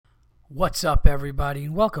What's up, everybody,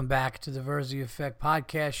 and welcome back to the Verzi Effect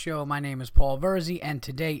podcast show. My name is Paul Verzi, and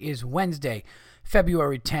today is Wednesday,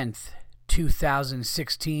 February 10th,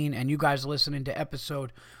 2016, and you guys are listening to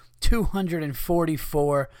episode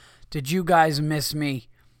 244. Did you guys miss me?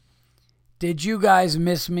 Did you guys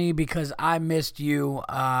miss me? Because I missed you.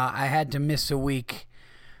 I had to miss a week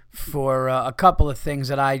for a couple of things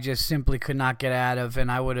that I just simply could not get out of,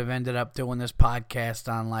 and I would have ended up doing this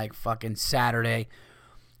podcast on like fucking Saturday,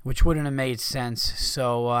 which wouldn't have made sense.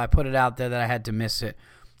 So I put it out there that I had to miss it.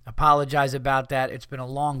 Apologize about that. It's been a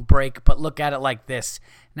long break, but look at it like this.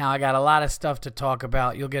 Now I got a lot of stuff to talk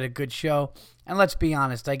about. You'll get a good show. And let's be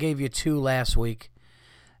honest, I gave you 2 last week,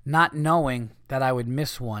 not knowing that I would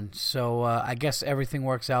miss one. So I guess everything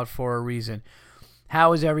works out for a reason.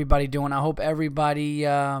 How is everybody doing? I hope everybody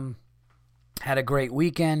had a great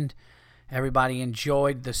weekend. Everybody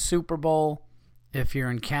enjoyed the Super Bowl. If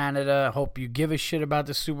you're in Canada, I hope you give a shit about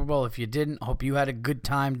the Super Bowl. If you didn't, I hope you had a good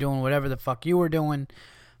time doing whatever the fuck you were doing.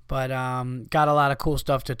 But got a lot of cool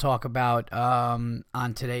stuff to talk about on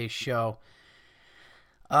today's show.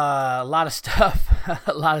 A lot of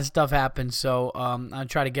stuff happened. So I'll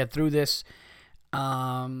try to get through this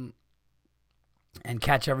and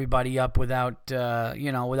catch everybody up without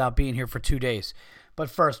being here for 2 days. But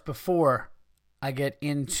first, before I get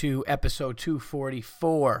into episode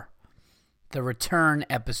 244, the return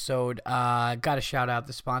episode, got to shout out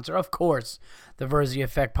the sponsor. Of course, the Verzi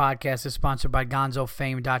Effect podcast is sponsored by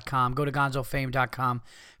GonzoFame.com. Go to GonzoFame.com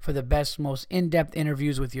for the best, most in-depth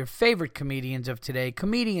interviews with your favorite comedians of today,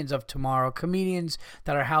 comedians of tomorrow, comedians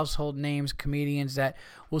that are household names, comedians that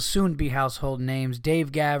will soon be household names.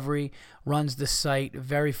 Dave Gavry runs the site,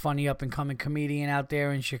 very funny up-and-coming comedian out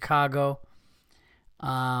there in Chicago.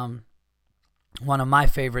 One of my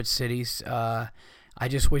favorite cities. I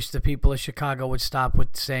just wish the people of Chicago would stop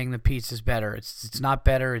with saying the pizza's better. It's not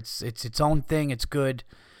better. It's its own thing. It's good.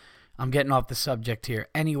 I'm getting off the subject here.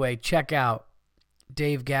 Anyway, check out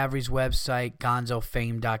Dave Gavry's website,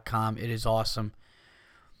 GonzoFame.com. It is awesome.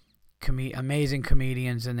 Amazing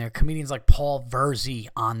comedians in there. Comedians like Paul Verzi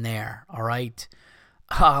on there, all right?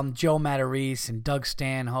 Joe Matarese and Doug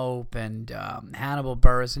Stanhope and Hannibal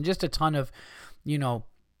Buress and just a ton of,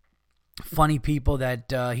 funny people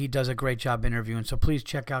that he does a great job interviewing. So please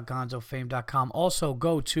check out GonzoFame.com. Also,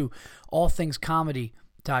 go to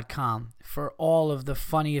allthingscomedy.com for all of the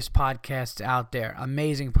funniest podcasts out there.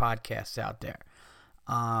 Amazing podcasts out there.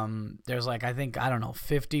 There's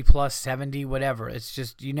 50 plus, 70, whatever. It's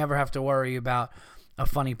just, you never have to worry about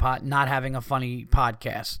not having a funny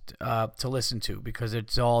podcast to listen to because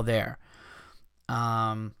it's all there.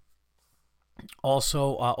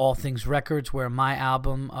 Also, All Things Records, where my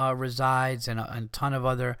album resides, and a ton of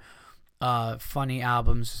other funny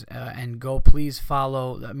albums. And please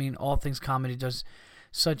follow. All Things Comedy does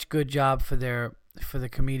such good job for the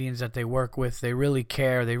comedians that they work with. They really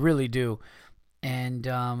care. They really do. And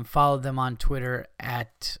follow them on Twitter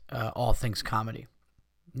at All Things Comedy.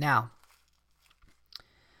 Now, a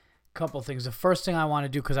couple things. The first thing I want to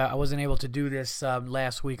do, because I wasn't able to do this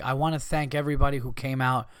last week, I want to thank everybody who came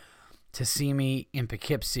out to see me in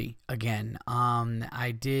Poughkeepsie again.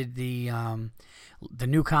 I did the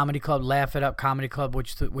new comedy club, Laugh It Up Comedy Club,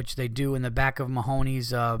 which they do in the back of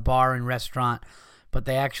Mahoney's bar and restaurant, but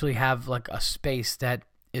they actually have like a space that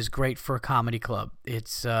is great for a comedy club.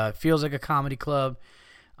 It's feels like a comedy club.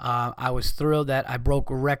 I was thrilled that I broke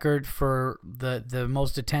a record for the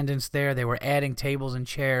most attendance there. They were adding tables and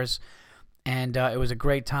chairs, and it was a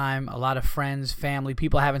great time. A lot of friends, family,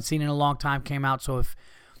 people I haven't seen in a long time came out. So if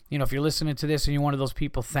you're listening to this and you're one of those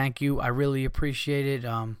people, thank you. I really appreciate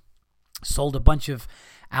it. Sold a bunch of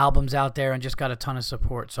albums out there and just got a ton of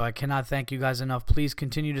support. So I cannot thank you guys enough. Please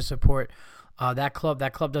continue to support that club.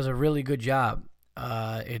 That club does a really good job.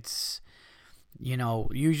 It's,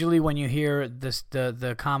 usually when you hear this,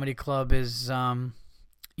 the comedy club is, in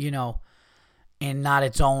not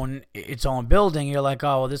its own building, you're like,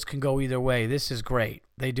 oh, well, this can go either way. This is great.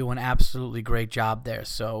 They do an absolutely great job there.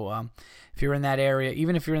 So if you're in that area,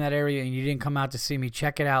 even if you're in that area and you didn't come out to see me,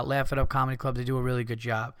 check it out. Laugh It Up Comedy Club. They do a really good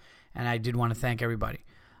job. And I did want to thank everybody.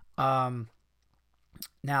 Now,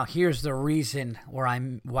 here's the reason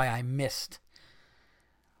why I missed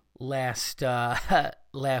last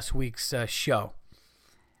week's show.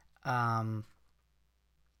 So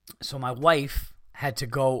my wife had to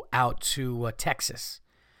go out to Texas.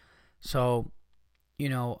 So,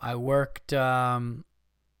 I worked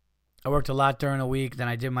a lot during the week. Then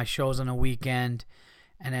I did my shows on the weekend.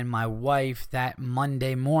 And then my wife, that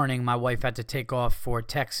Monday morning, my wife had to take off for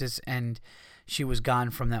Texas, and she was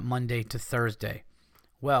gone from that Monday to Thursday.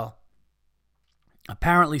 Well,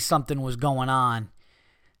 apparently something was going on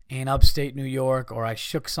in upstate New York, or I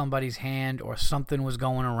shook somebody's hand, or something was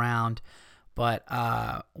going around. But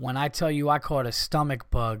when I tell you I caught a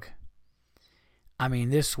stomach bug, I mean,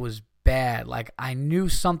 this was bad. Like, I knew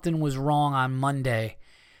something was wrong on Monday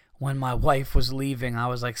when my wife was leaving. I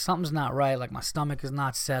was like, something's not right. Like, my stomach is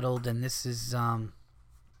not settled, and this isn't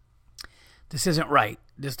right.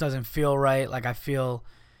 This doesn't feel right. Like, I feel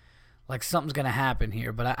like something's going to happen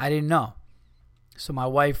here, but I didn't know. So my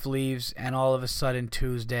wife leaves, and all of a sudden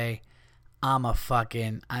Tuesday, I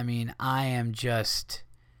am just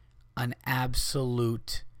an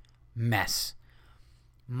absolute mess.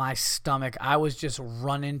 My stomach, I was just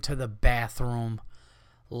running to the bathroom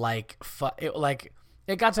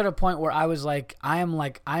it got to the point where I was like, I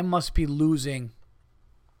must be losing.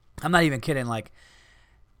 I'm not even kidding. Like,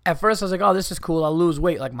 at first I was like, oh, this is cool. I'll lose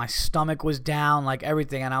weight. Like, my stomach was down, like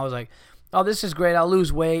everything. And I was like, oh, this is great. I'll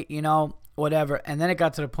lose weight, whatever. And then it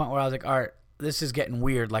got to the point where I was like, all right, this is getting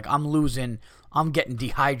weird. Like, I'm getting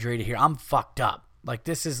dehydrated here. I'm fucked up. Like,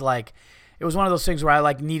 this is like, it was one of those things where I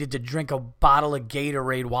like needed to drink a bottle of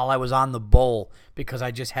Gatorade while I was on the bowl because I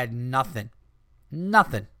just had nothing.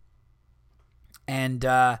 And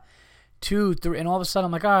 2, 3, and all of a sudden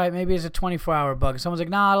I'm like, all right, maybe it's a 24-hour bug. Someone's like,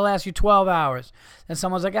 nah, it'll last you 12 hours. Then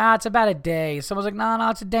someone's like, it's about a day. Someone's like, no,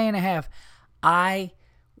 it's a day and a half. I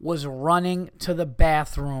was running to the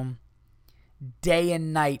bathroom day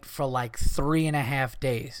and night for like 3.5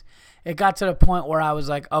 days. It got to the point where I was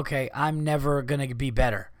like, okay, I'm never going to be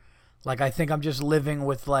better. Like, I think I'm just living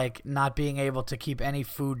with like not being able to keep any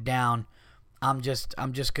food down. I'm just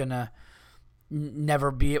going to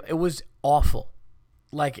never be. It was awful.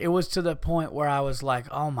 Like, it was to the point where I was like,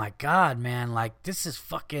 oh my God, man, like, this is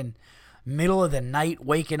fucking middle of the night,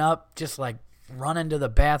 waking up, just like running to the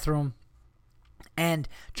bathroom and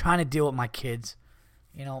trying to deal with my kids.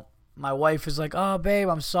 My wife is like, oh, babe,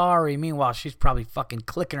 I'm sorry. Meanwhile, she's probably fucking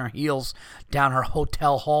clicking her heels down her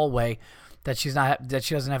hotel hallway that she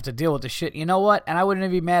doesn't have to deal with the shit. You know what? And I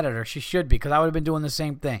wouldn't be mad at her. She should be, because I would have been doing the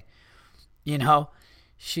same thing.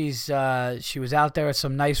 She was out there at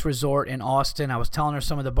some nice resort in Austin. I was telling her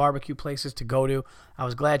some of the barbecue places to go to. I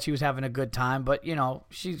was glad she was having a good time, but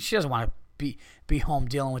she doesn't want to be home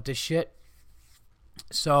dealing with this shit.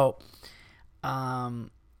 So then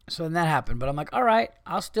that happened, but I'm like, all right,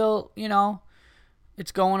 I'll still,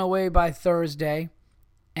 it's going away by Thursday,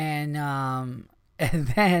 and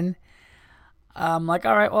then I'm like,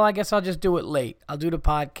 all right, well, I guess I'll just do it late. I'll do the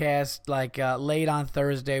podcast like late on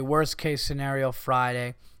Thursday, worst case scenario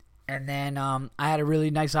Friday. And then I had a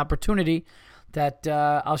really nice opportunity that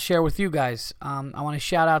I'll share with you guys. I want to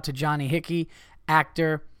shout out to Johnny Hickey,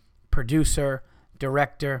 actor, producer,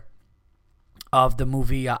 director of the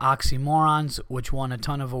movie Oxymorons, which won a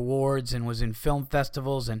ton of awards and was in film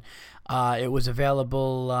festivals. And it was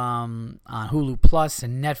available on Hulu Plus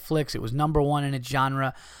and Netflix. It was number 1 in its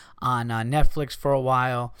genre on Netflix for a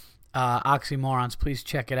while. Oxymorons, please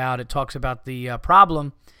check it out. It talks about the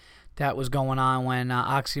problem that was going on when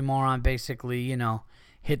Oxymoron basically,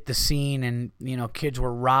 hit the scene, and, kids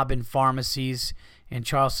were robbing pharmacies in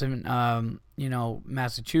Charleston,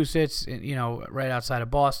 Massachusetts, right outside of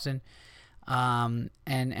Boston. And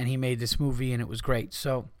he made this movie, and it was great.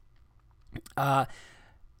 So,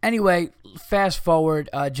 anyway, fast forward,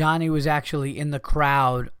 Johnny was actually in the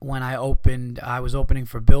crowd when I opened. I was opening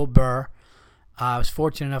for Bill Burr. I was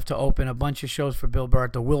fortunate enough to open a bunch of shows for Bill Burr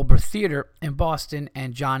at the Wilbur Theater in Boston,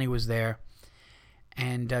 and Johnny was there.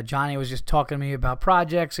 And Johnny was just talking to me about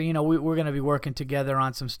projects. And, we're going to be working together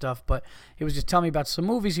on some stuff, but he was just telling me about some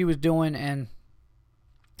movies he was doing, and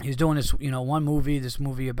he was doing this, this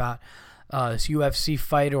movie about this UFC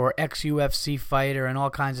fighter or ex-UFC fighter and all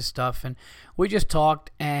kinds of stuff. And we just talked,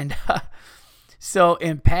 and so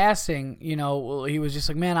in passing, he was just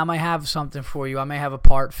like, man, I might have something for you. I may have a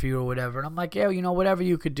part for you or whatever. And I'm like, yeah, whatever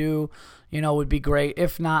you could do, would be great.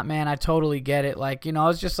 If not, man, I totally get it. Like,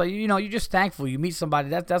 it's just like, you're just thankful. You meet somebody.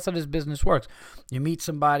 That's how this business works. You meet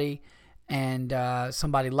somebody, and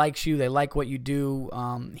somebody likes you. They like what you do.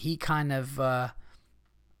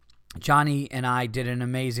 Johnny and I did an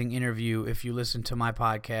amazing interview. If you listen to my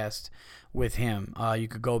podcast with him, you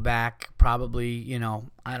could go back probably,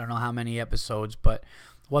 I don't know how many episodes, but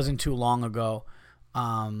it wasn't too long ago.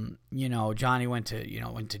 Johnny went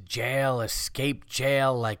to jail, escaped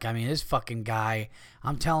jail. Like, this fucking guy,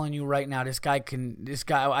 I'm telling you right now, this guy,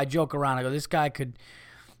 I joke around. I go, this guy could,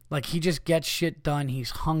 like, he just gets shit done.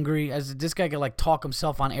 He's hungry. This guy could like talk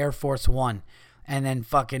himself on Air Force One and then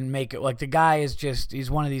fucking make it. Like, the guy is just, he's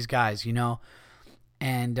one of these guys,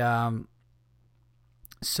 and,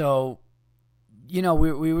 so,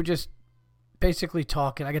 we were just basically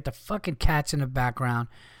talking. I got the fucking cats in the background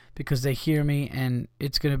because they hear me, and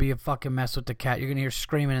it's going to be a fucking mess with the cat. You're going to hear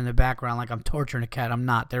screaming in the background like I'm torturing a cat. I'm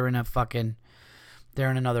not. They're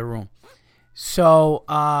in another room. So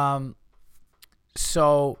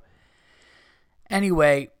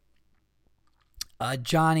anyway,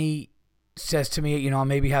 Johnny says to me, I'll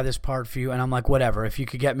maybe have this part for you. And I'm like, whatever. If you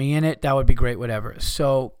could get me in it, that would be great, whatever.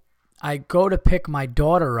 So I go to pick my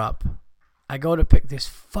daughter up. I go to pick this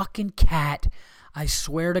fucking cat. I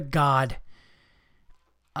swear to God.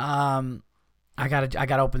 I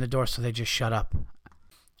gotta open the door so they just shut up.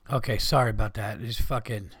 Okay, sorry about that. These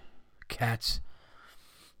fucking cats.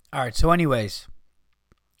 All right, so anyways,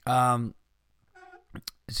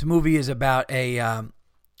 this movie is about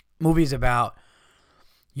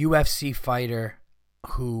UFC fighter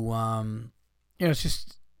who it's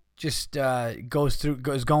just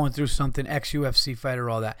is going through something, ex-UFC fighter,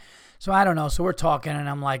 all that. So I don't know. So we're talking, and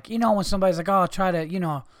I'm like, when somebody's like, oh, I'll try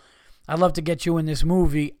to, I'd love to get you in this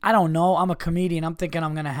movie. I don't know. I'm a comedian. I'm thinking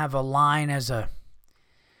I'm going to have a line as a,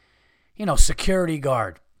 security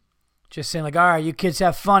guard. Just saying like, all right, you kids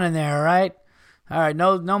have fun in there, all right? All right,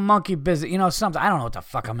 no monkey business. Something. I don't know what the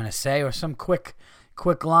fuck I'm going to say, or some quick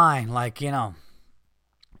line like,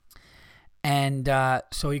 And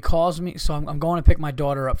so he calls me. So I'm going to pick my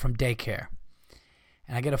daughter up from daycare.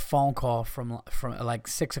 And I get a phone call from like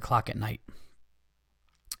 6 o'clock at night.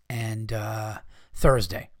 And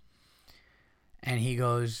Thursday. And he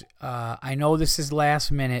goes, I know this is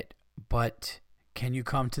last minute, but can you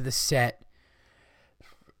come to the set?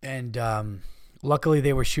 And luckily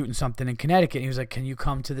they were shooting something in Connecticut. And he was like, can you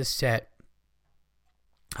come to the set?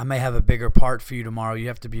 I may have a bigger part for you tomorrow. You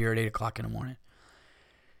have to be here at 8 o'clock in the morning.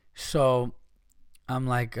 So I'm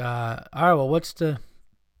like, all right, well, what's the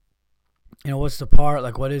part?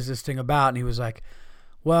 Like, what is this thing about? And he was like,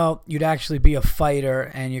 well, you'd actually be a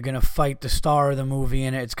fighter, and you're going to fight the star of the movie,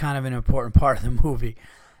 and it's kind of an important part of the movie.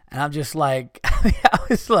 And I'm just like,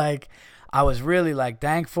 I was really like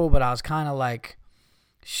thankful, but I was kind of like,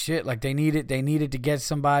 shit, like they needed to get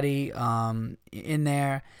somebody in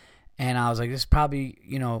there. And I was like, this is probably,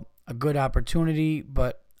 a good opportunity,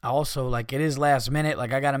 but also, like, it is last minute.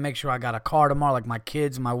 Like, I got to make sure I got a car tomorrow, like my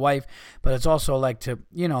kids, my wife. But it's also like to,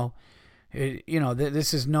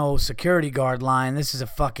 this is no security guard line. This is a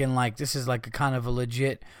fucking, like, this is like a kind of a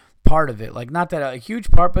legit part of it. Like, not that a huge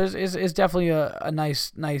part, but is definitely a nice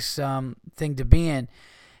thing to be in.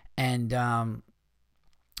 And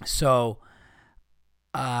so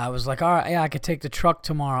I was like, all right, yeah, I could take the truck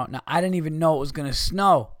tomorrow. Now, I didn't even know it was going to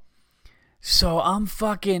snow. So I'm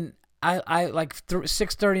fucking, I like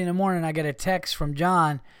 6:30 in the morning, I get a text from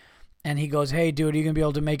John, and he goes, hey, dude, are you going to be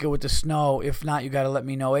able to make it with the snow? If not, you got to let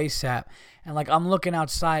me know ASAP. And like, I'm looking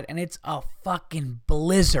outside, and it's a fucking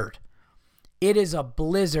blizzard. It is a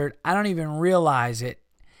blizzard. I don't even realize it.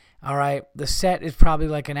 All right. The set is probably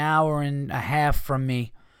like an hour and a half from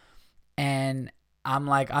me. And I'm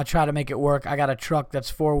like, I'll try to make it work. I got a truck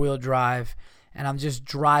that's 4-wheel drive, and I'm just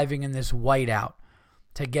driving in this whiteout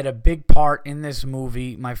to get a big part in this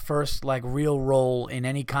movie, my first like real role in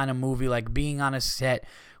any kind of movie, like being on a set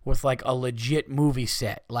with like a legit movie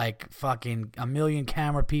set, like fucking a million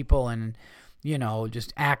camera people and,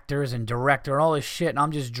 just actors and director and all this shit. And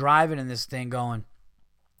I'm just driving in this thing going,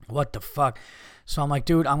 what the fuck? So I'm like,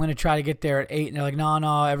 dude, I'm going to try to get there at 8. And they're like,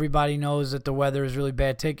 no, everybody knows that the weather is really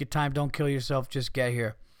bad. Take your time. Don't kill yourself. Just get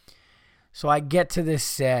here. So I get to this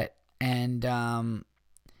set, and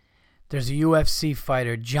there's a UFC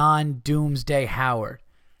fighter, John Doomsday Howard.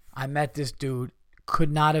 I met this dude.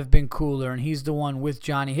 Could not have been cooler. And he's the one with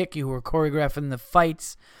Johnny Hickey who are choreographing the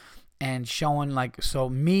fights and showing, like, so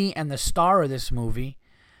me and the star of this movie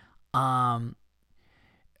me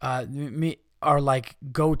are like,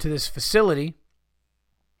 go to this facility,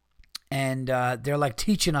 and they're like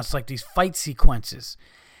teaching us like these fight sequences.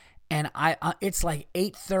 And it's like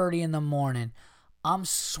 8:30 in the morning. I'm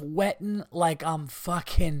sweating like I'm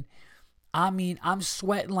sweating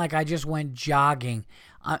like I just went jogging.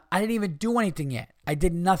 I didn't even do anything yet. I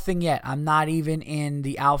did nothing yet. I'm not even in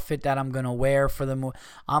the outfit that I'm going to wear for the movie.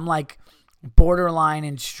 I'm like borderline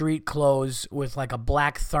in street clothes with like a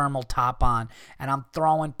black thermal top on, and I'm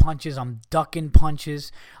throwing punches. I'm ducking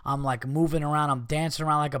punches. I'm like moving around. I'm dancing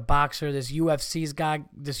around like a boxer. This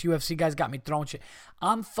UFC guy's got me throwing shit.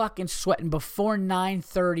 I'm fucking sweating. Before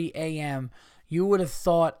 9:30 a.m., you would have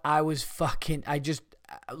thought I was fucking, I just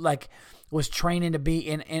like was training to be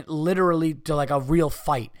in literally to like a real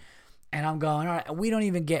fight. And I'm going, all right, we don't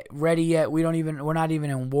even get ready yet. We're not even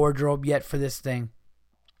in wardrobe yet for this thing.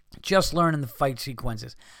 Just learning the fight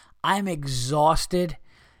sequences. I'm exhausted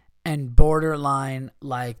and borderline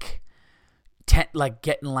like like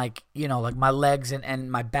getting like, like my legs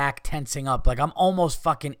and my back tensing up. Like I'm almost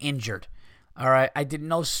fucking injured. All right. I did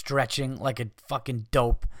no stretching like a fucking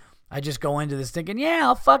dope. I just go into this thinking, yeah,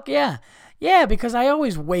 I'll fuck yeah. Yeah, because I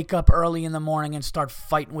always wake up early in the morning and start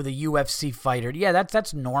fighting with a UFC fighter. Yeah,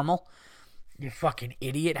 that's normal. You fucking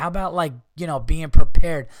idiot. How about like, being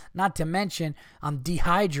prepared? Not to mention I'm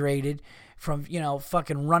dehydrated from,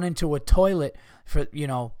 fucking running to a toilet for,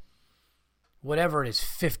 whatever it is,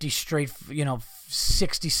 50 straight,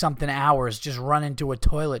 60 something hours just running to a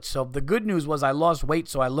toilet. So the good news was I lost weight,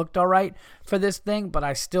 so I looked all right for this thing, but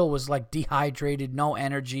I still was like dehydrated, no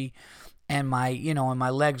energy, and my, and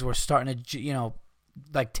my legs were starting to,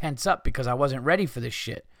 like tense up because I wasn't ready for this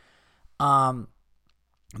shit. But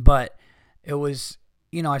it was,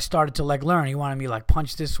 I started to like learn. He wanted me like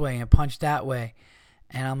punch this way and punch that way.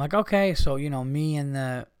 And I'm like, okay. So, me and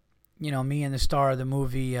the star of the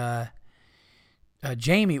movie,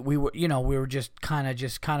 Jamie, we were just kind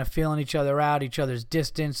of feeling each other out, each other's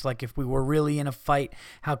distance. Like if we were really in a fight,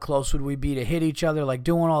 how close would we be to hit each other? Like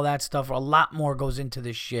doing all that stuff. A lot more goes into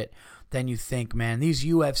this shit than you think, man. These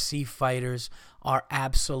UFC fighters are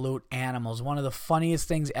absolute animals. One of the funniest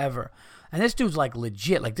things ever. And this dude's like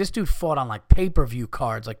legit. Like this dude fought on like pay-per-view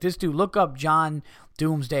cards. Like this dude, look up John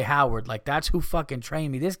Doomsday Howard. Like that's who fucking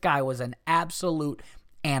trained me. This guy was an absolute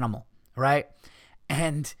animal, right?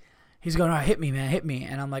 And he's going, all right, hit me, man, hit me.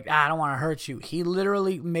 And I'm like, I don't want to hurt you. He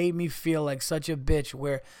literally made me feel like such a bitch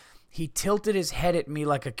where he tilted his head at me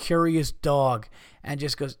like a curious dog and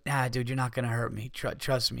just goes, dude, you're not going to hurt me.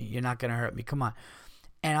 Trust me, you're not going to hurt me. Come on.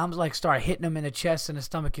 And I'm like, start hitting him in the chest and the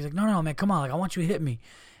stomach. He's like, no, man, come on. Like, I want you to hit me.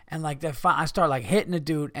 And like that, I start like hitting the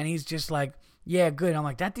dude, and he's just like, yeah, good. I'm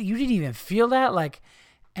like, you didn't even feel that? Like,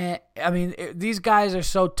 and I mean, these guys are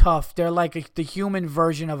so tough. They're like the human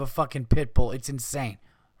version of a fucking pit bull. It's insane,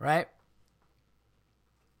 right?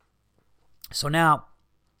 So now,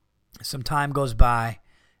 some time goes by,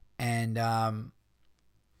 and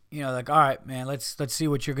like, all right, man, let's see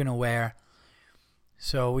what you're gonna wear.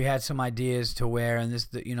 So we had some ideas to wear, and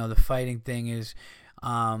the fighting thing is,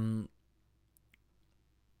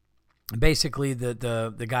 basically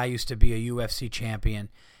the guy used to be a UFC champion,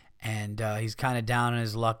 and he's kind of down on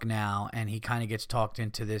his luck now, and he kind of gets talked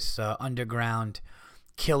into this underground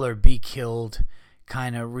killer be killed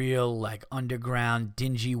kind of real like underground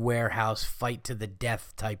dingy warehouse fight to the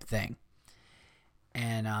death type thing.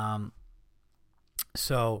 And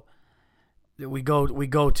so we go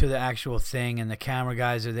to the actual thing, and the camera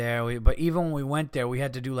guys are there. But even when we went there, we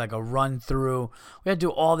had to do like a run through. We had to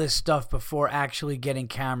do all this stuff before actually getting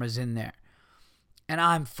cameras in there. And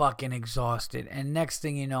I'm fucking exhausted. And next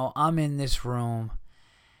thing you know, I'm in this room,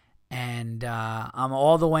 and I'm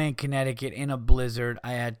all the way in Connecticut in a blizzard.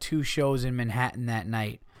 I had 2 shows in Manhattan that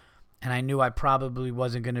night, and I knew I probably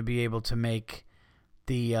wasn't going to be able to make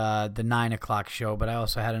the 9 o'clock show, but I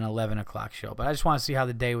also had an 11 o'clock show. But I just want to see how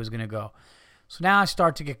the day was going to go. So now I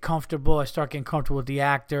start to get comfortable. I start getting comfortable with the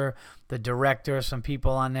actor, the director, some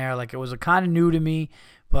people on there. Like, it was kind of new to me,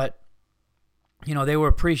 but, they were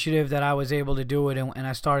appreciative that I was able to do it, and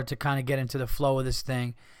I started to kind of get into the flow of this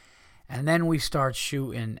thing. And then we start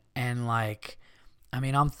shooting, and,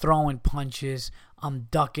 I'm throwing punches. I'm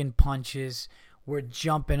ducking punches. We're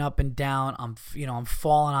jumping up and down. I'm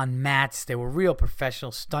falling on mats. They were real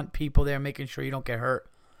professional stunt people there, making sure you don't get hurt.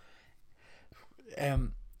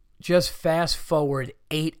 Just fast forward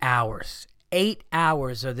 8 hours. 8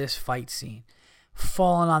 hours of this fight scene.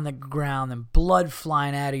 Falling on the ground and blood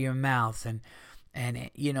flying out of your mouth, and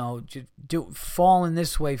just falling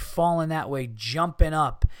this way, falling that way, jumping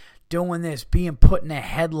up, doing this, being put in a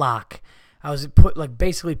headlock. I was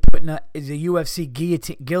basically put in a UFC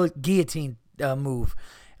guillotine move,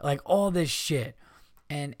 like all this shit,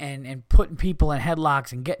 and putting people in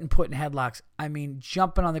headlocks and getting put in headlocks. I mean,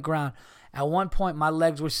 jumping on the ground. At one point, my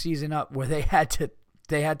legs were seizing up where they had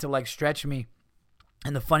to like stretch me.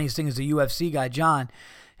 And the funniest thing is the UFC guy, John,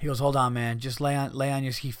 he goes, hold on, man, just lay on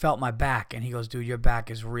your. He felt my back, and he goes, dude, your back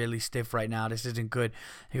is really stiff right now. This isn't good.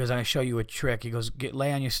 He goes, I'm gonna show you a trick. He goes,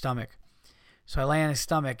 lay on your stomach. So I lay on his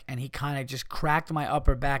stomach, and he kind of just cracked my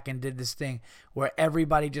upper back and did this thing where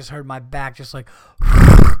everybody just heard my back just like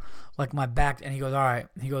my back. And he goes, all right.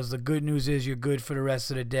 He goes, the good news is you're good for the rest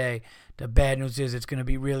of the day. The bad news is it's going to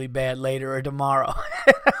be really bad later or tomorrow.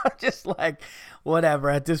 Just like, whatever.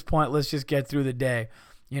 At this point, let's just get through the day.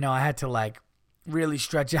 I had to really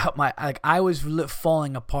stretch out I was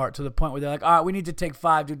falling apart to the point where they're like, all right, we need to take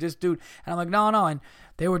 5, dude, this dude. And I'm like, no. And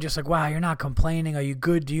they were just like, wow, you're not complaining. Are you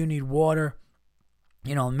good? Do you need water?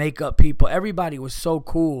 Makeup people, everybody was so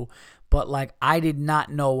cool, but like I did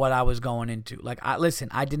not know what I was going into. Like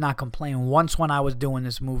I did not complain once when I was doing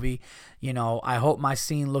this movie. I hope my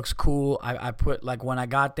scene looks cool. I put like when I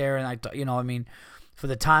got there and for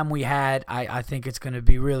the time we had, I think it's going to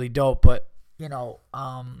be really dope. But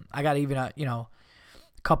I got even a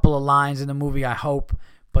couple of lines in the movie, I hope,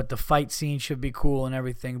 but the fight scene should be cool and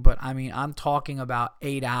everything. But I mean, I'm talking about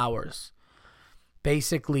 8 hours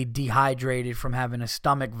basically dehydrated from having a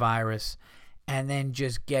stomach virus and then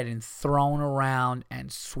just getting thrown around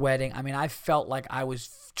and sweating. I mean, I felt like I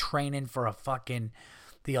was training for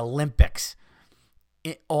the Olympics.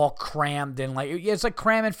 It all crammed in, like, it's like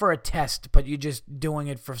cramming for a test, but you're just doing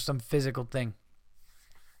it for some physical thing.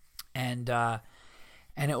 And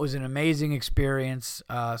it was an amazing experience.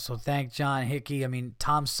 So thank John Hickey. I mean,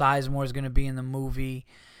 Tom Sizemore is going to be in the movie.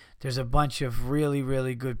 There's a bunch of really,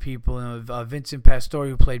 really good people. Vincent Pastore,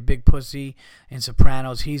 who played Big Pussy in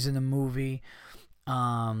Sopranos, he's in the movie.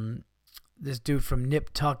 This dude from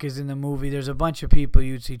Nip Tuck is in the movie. There's a bunch of people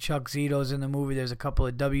you'd see. Chuck Zito's in the movie. There's a couple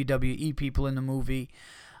of WWE people in the movie.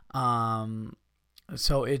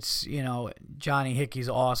 So it's, Johnny Hickey's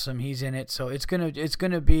awesome. He's in it. So it's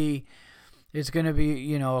gonna be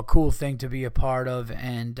a cool thing to be a part of.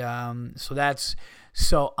 And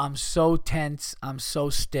so I'm so tense, I'm so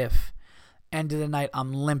stiff. End of the night,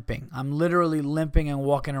 I'm limping. I'm literally limping and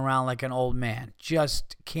walking around like an old man.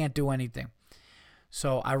 Just can't do anything.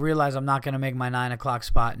 So I realized I'm not going to make my 9 o'clock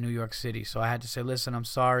spot in New York City. So I had to say, listen, I'm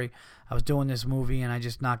sorry. I was doing this movie and I'm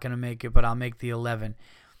just not going to make it, but I'll make the 11.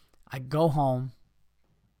 I go home.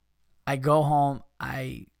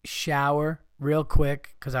 I shower real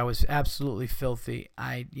quick because I was absolutely filthy.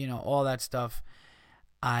 All that stuff.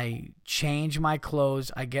 I change my clothes.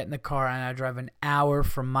 I get in the car and I drive an hour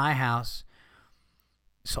from my house.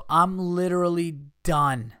 So I'm literally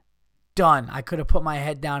done. I could have put my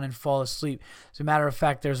head down and fall asleep. As a matter of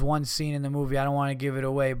fact, there's one scene in the movie, I don't want to give it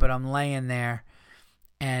away, but I'm laying there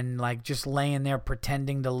and like just laying there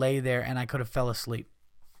pretending to lay there, and I could have fell asleep.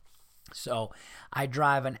 So I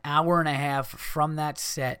drive an hour and a half from that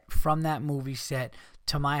movie set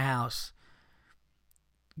to my house,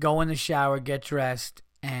 go in the shower, get dressed,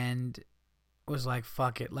 and was like,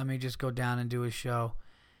 fuck it, let me just go down and do a show.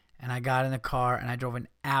 And I got in the car and I drove an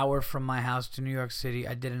hour from my house to New York City.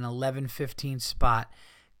 I did an 11:15 spot,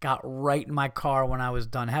 got right in my car when I was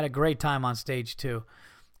done. Had a great time on stage too.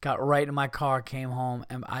 Got right in my car, came home,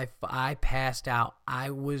 and I passed out.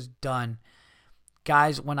 I was done.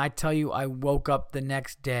 Guys, when I tell you I woke up the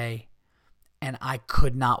next day and I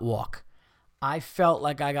could not walk. I felt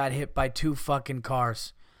like I got hit by 2 fucking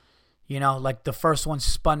cars. Like the first one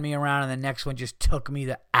spun me around and the next one just took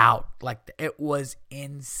me out. Like, it was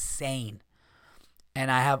insane.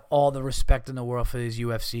 And I have all the respect in the world for these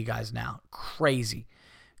UFC guys now. Crazy.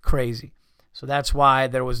 So that's why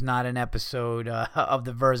there was not an episode of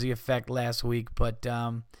the Verzi Effect last week. But,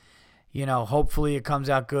 hopefully it comes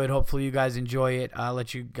out good. Hopefully you guys enjoy it. I'll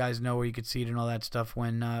let you guys know where you can see it and all that stuff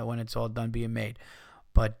when it's all done being made.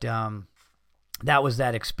 But that was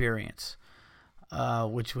that experience.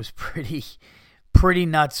 Which was pretty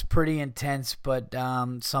nuts, pretty intense, but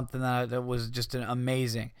something that was just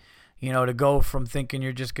amazing. To go from thinking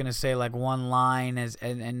you're just going to say like one line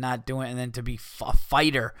and not doing it, and then to be a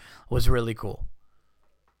fighter was really cool.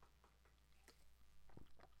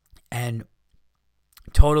 And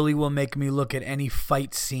totally will make me look at any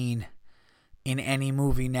fight scene in any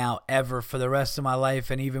movie now ever for the rest of my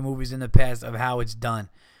life, and even movies in the past, of how it's done,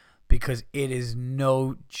 because it is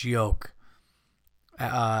no joke.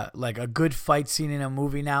 Like a good fight scene in a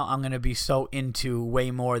movie now, I'm going to be so into way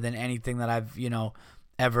more than anything that I've,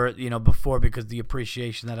 ever, before, because the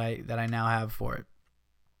appreciation that I now have for it.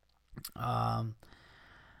 All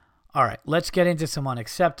right, let's get into some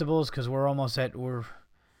unacceptables, because we're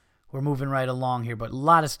moving right along here, but a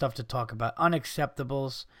lot of stuff to talk about.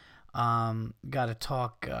 Unacceptables. Got to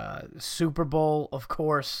talk Super Bowl, of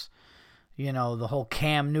course. The whole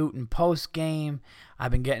Cam Newton post game. I've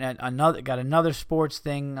been getting another sports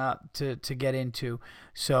thing to get into.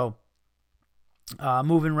 So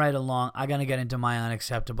moving right along, I'm gonna get into my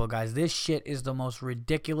unacceptable, guys. This shit is the most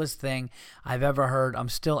ridiculous thing I've ever heard. I'm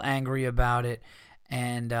still angry about it,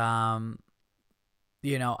 and I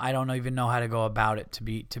don't even know how to go about it, to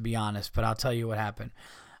be honest. But I'll tell you what happened.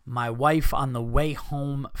 My wife, on the way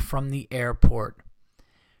home from the airport,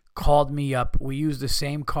 called me up. We use the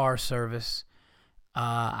same car service.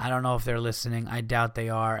 I don't know if they're listening. I doubt they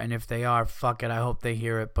are. And if they are, fuck it. I hope they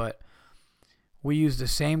hear it. But we use the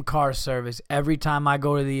same car service. Every time I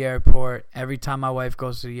go to the airport, every time my wife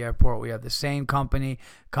goes to the airport, we have the same company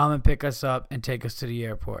come and pick us up and take us to the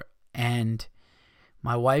airport. And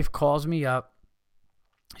my wife calls me up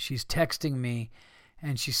she's texting me,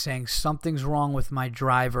 and she's saying something's wrong with my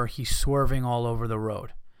driver. He's swerving all over the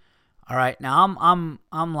road. All right, now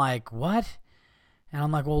I'm like, what? And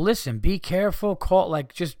I'm like, well, listen, be careful.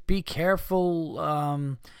 Just be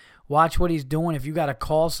careful. Watch what he's doing. If you got to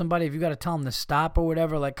call somebody, if you got to tell him to stop or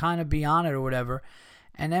whatever, like kind of be on it or whatever.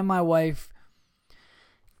 And then my wife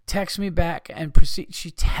texts me back and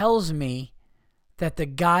she tells me that the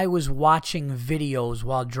guy was watching videos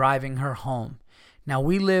while driving her home. Now,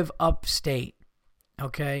 we live upstate,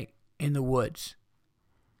 okay, in the woods.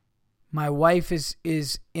 My wife is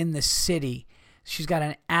in the city. She's got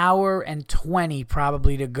an hour and 20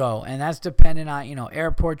 probably to go. And that's dependent on,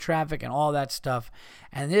 airport traffic and all that stuff.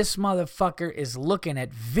 And this motherfucker is looking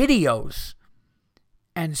at videos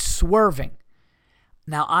and swerving.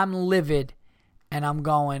 Now, I'm livid and I'm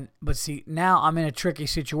going, but see, now I'm in a tricky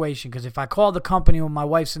situation because if I call the company when my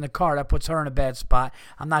wife's in the car, that puts her in a bad spot.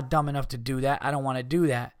 I'm not dumb enough to do that. I don't want to do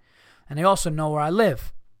that. And they also know where I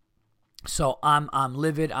live. So I'm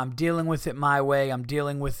livid. I'm dealing with it my way. I'm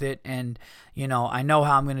dealing with it, and I know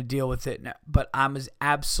how I'm going to deal with it. But I'm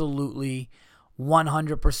absolutely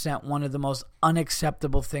 100% one of the most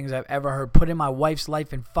unacceptable things I've ever heard. Putting my wife's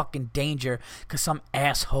life in fucking danger because some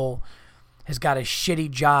asshole has got a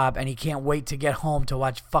shitty job and he can't wait to get home to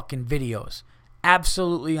watch fucking videos.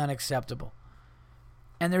 Absolutely unacceptable.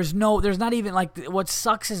 And there's not even like, what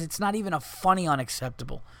sucks is it's not even a funny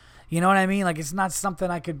unacceptable. You know what I mean? Like, it's not something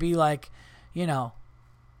I could be like, because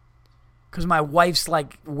my wife's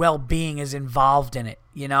like well-being is involved in it.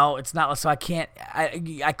 It's not so I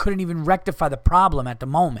couldn't even rectify the problem at the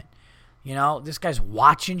moment. This guy's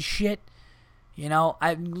watching shit.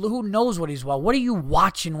 Who knows what he's watching? What are you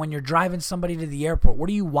watching when you're driving somebody to the airport? What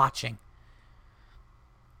are you watching?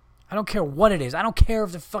 I don't care what it is. I don't care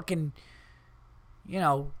if the fucking,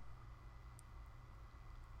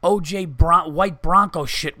 white Bronco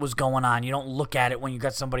shit was going on. You don't look at it when you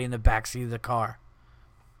got somebody in the backseat of the car.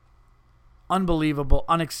 Unbelievable,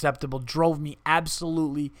 unacceptable, drove me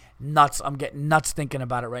absolutely nuts. I'm getting nuts thinking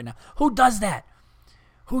about it right now. Who does that?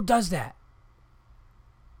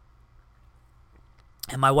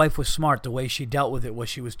 And my wife was smart. The way she dealt with it was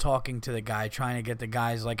she was talking to the guy, trying to get the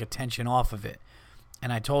guy's attention off of it.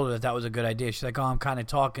 And I told her that was a good idea. She's like, oh, I'm kind of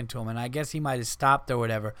talking to him. And I guess he might have stopped or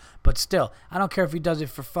whatever. But still, I don't care if he does it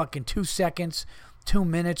for fucking 2 seconds, 2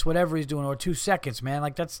 minutes, whatever he's doing, or 2 seconds, man.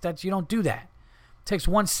 Like, that's you don't do that. It takes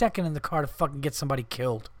 1 second in the car to fucking get somebody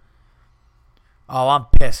killed. Oh, I'm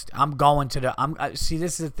pissed. I'm going to the... See,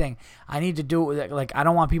 this is the thing. I need to do it. Like, I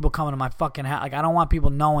don't want people coming to my fucking house. Like, I don't want people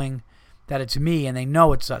knowing that it's me and they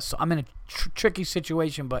know it's us. So I'm in a tricky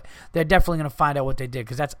situation, but they're definitely going to find out what they did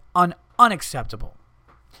because that's unacceptable.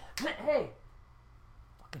 Hey,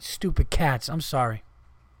 fucking stupid cats. I'm sorry.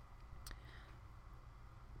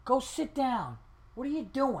 Go sit down. What are you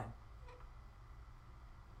doing?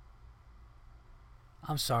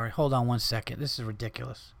 I'm sorry. Hold on 1 second. This is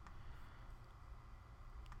ridiculous.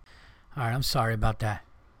 All right, I'm sorry about that.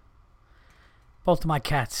 Both of my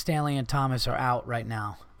cats, Stanley and Thomas, are out right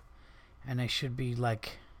now. And they should be,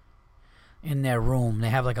 in their room. They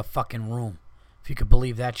have, a fucking room. If you could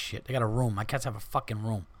believe that shit. They got a room. My cats have a fucking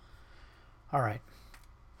room. All right.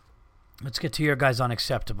 Let's get to your guys'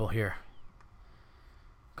 unacceptable here.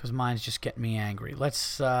 Because mine's just getting me angry.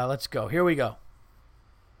 Let's go. Here we go.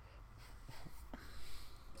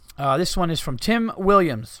 This one is from Tim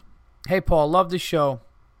Williams. Hey, Paul. Love the show.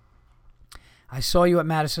 I saw you at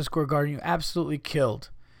Madison Square Garden. You absolutely killed.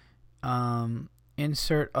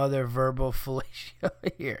 Insert other verbal fellatio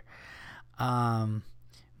here.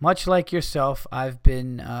 Much like yourself, I've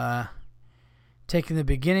been taking the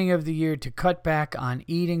beginning of the year to cut back on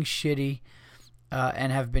eating shitty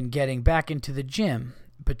and have been getting back into the gym.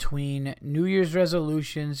 Between New Year's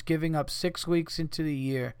resolutions, giving up 6 weeks into the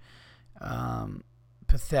year,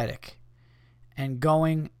 pathetic, and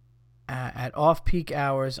going at off-peak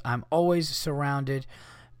hours, I'm always surrounded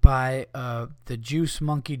by the juice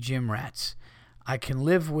monkey gym rats. I can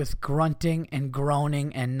live with grunting and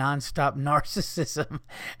groaning and nonstop narcissism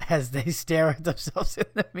as they stare at themselves in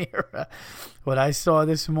the mirror. What I saw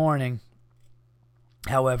this morning,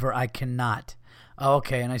 however, I cannot. Oh,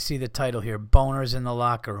 okay, and I see the title here, Boners in the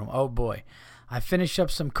Locker Room. Oh, boy. I finish up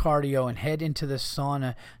some cardio and head into the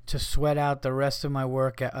sauna to sweat out the rest of my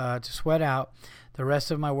workout,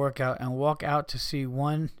 and walk out to see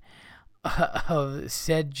one of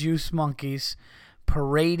said juice monkeys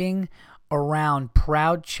parading around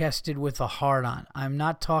proud-chested with a heart on. I'm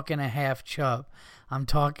not talking a half chub. I'm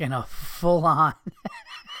talking a full-on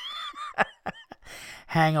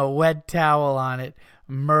hang a wet towel on it,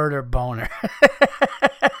 murder boner.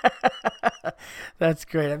 That's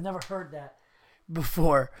great. I've never heard that.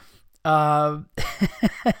 before. That's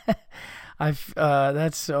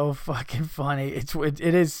so fucking funny. It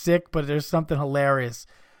is sick, but there's something hilarious.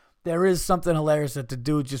 There is something hilarious that the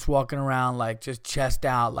dude's just walking around like just chest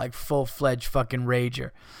out, like full-fledged fucking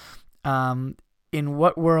rager. In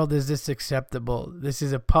what world is this acceptable? This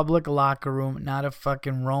is a public locker room, not a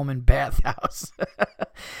fucking Roman bathhouse.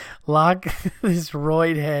 Lock this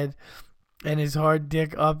roid head and his hard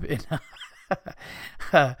dick up in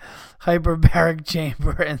a hyperbaric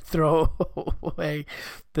chamber and throw away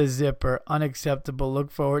the zipper. Unacceptable.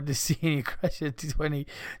 Look forward to seeing you crush it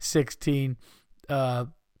 2016.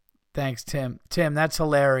 Thanks, Tim. Tim, that's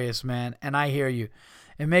hilarious, man. And I hear you.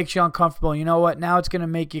 It makes you uncomfortable. You know what? Now it's going to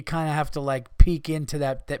make you kind of have to like peek into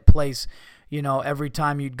that place, you know, every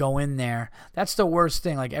time you'd go in there. That's the worst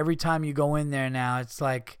thing. Like every time you go in there now, it's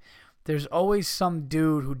like there's always some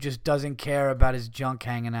dude who just doesn't care about his junk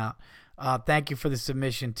hanging out. Thank you for the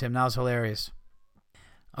submission, Tim. That was hilarious.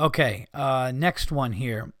 Okay, next one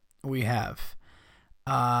here we have.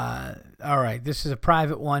 All right, this is a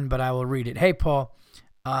private one, but I will read it. Hey, Paul.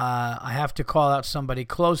 I have to call out somebody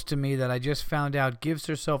close to me that I just found out gives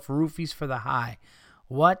herself roofies for the high.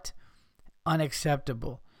 What?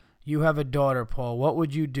 Unacceptable. You have a daughter, Paul. What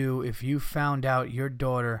would you do if you found out your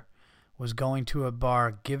daughter was going to a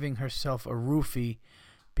bar giving herself a roofie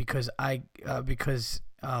because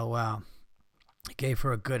oh wow, I gave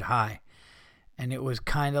her a good high, and it was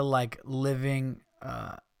kind of like living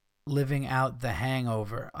out the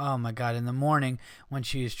hangover. Oh my God, in the morning when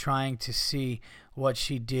she is trying to see what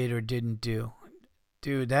she did or didn't do.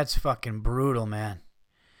 Dude, that's fucking brutal, man.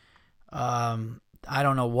 I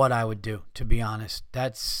don't know what I would do, to be honest.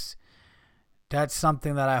 That's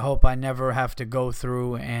something that I hope I never have to go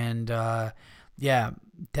through. And yeah,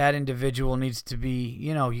 that individual needs to be,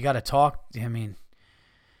 you know, you got to talk. I mean,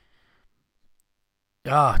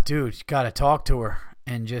 dude, you got to talk to her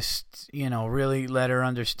and just, you know, really let her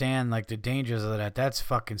understand like the dangers of that. That's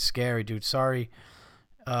fucking scary, dude. Sorry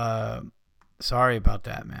about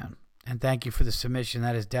that, man. And thank you for the submission.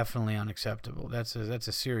 That is definitely unacceptable. That's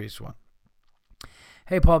a serious one.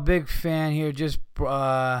 Hey, Paul, big fan here. Just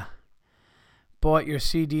bought your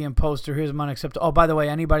CD and poster. Here's my unacceptable. Oh, by the way,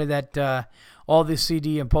 anybody that all the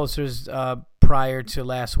CD and posters prior to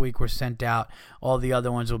last week were sent out. All the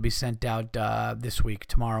other ones will be sent out this week,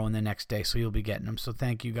 tomorrow, and the next day. So you'll be getting them. So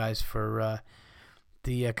thank you guys for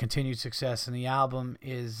the continued success. And the album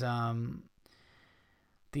is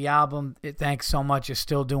thanks so much, is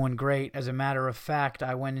still doing great. As a matter of fact,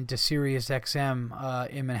 I went into Sirius XM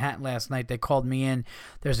in Manhattan last night. They called me in.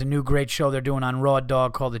 There's a new great show they're doing on Raw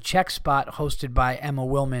Dog called The Check Spot, hosted by Emma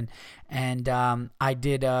Willman. And I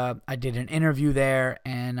did an interview there,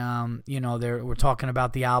 and you know, we're talking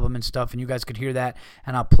about the album and stuff, and you guys could hear that,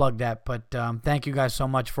 and I'll plug that. But thank you guys so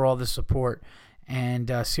much for all the support. And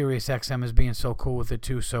Sirius XM is being so cool with it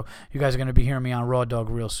too. So you guys are going to be hearing me on Raw Dog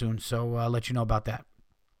real soon. So I'll let you know about that.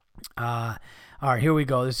 All right, here we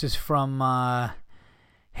go. This is from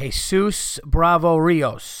Jesus Bravo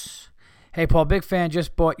Rios. Hey, Paul, big fan.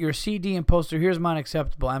 Just bought your CD and poster. Here's mine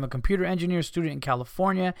acceptable. I'm a computer engineer student in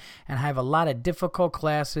California, and I have a lot of difficult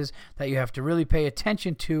classes that you have to really pay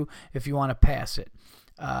attention to if you want to pass it.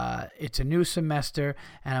 It's a new semester,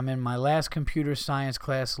 and I'm in my last computer science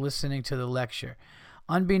class listening to the lecture.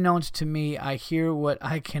 Unbeknownst to me, I hear what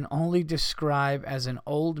I can only describe as an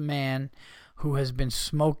old man who has been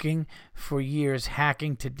smoking for years,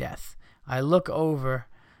 hacking to death. I look over,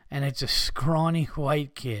 and it's a scrawny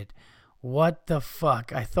white kid. What the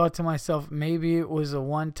fuck? I thought to myself, maybe it was a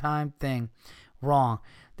one-time thing. Wrong.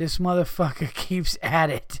 This motherfucker keeps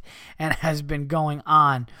at it and has been going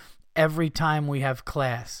on every time we have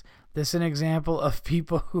class. This is an example of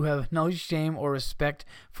people who have no shame or respect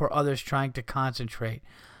for others trying to concentrate.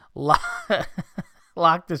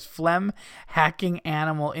 Lock this phlegm-hacking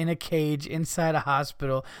animal in a cage inside a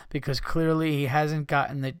hospital because clearly he hasn't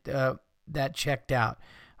gotten that checked out.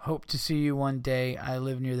 Hope to see you one day. I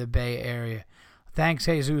live near the Bay Area. Thanks,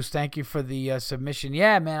 Jesus. Thank you for the submission.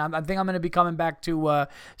 Yeah, man, I think I'm going to be coming back to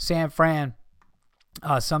San Fran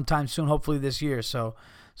sometime soon, hopefully this year. So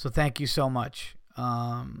thank you so much.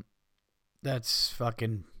 That's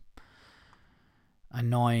fucking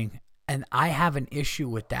annoying. And I have an issue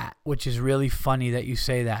with that, which is really funny that you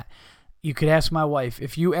say that. You could ask my wife.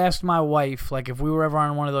 If you asked my wife, like if we were ever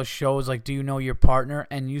on one of those shows, like, do you know your partner?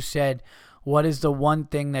 And you said, what is the one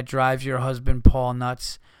thing that drives your husband Paul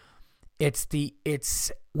nuts?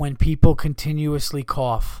 It's when people continuously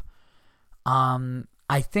cough. I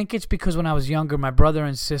think it's because when I was younger, my brother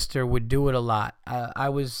and sister would do it a lot. I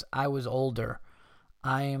was older.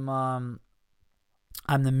 I'm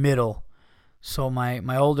the middle. So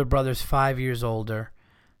my older brother's 5 years older.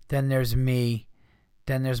 Then there's me.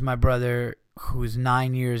 Then there's my brother who's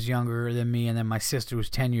 9 years younger than me, and then my sister who's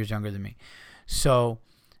 10 years younger than me. So,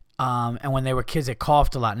 and when they were kids, they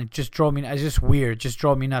coughed a lot, and it just drove me. It's just weird. It just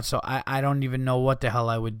drove me nuts. So I don't even know what the hell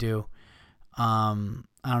I would do. I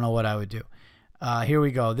don't know what I would do. Here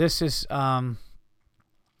we go. This is from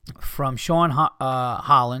Sean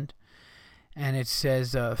Holland, and it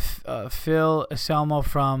says Phil Anselmo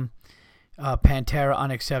from Pantera,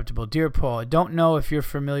 unacceptable. Dear Paul, I don't know if you're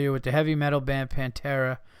familiar with the heavy metal band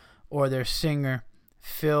Pantera or their singer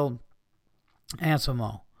Phil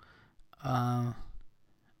Anselmo. But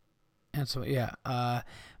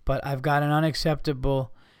I've got an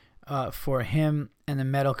unacceptable for him and the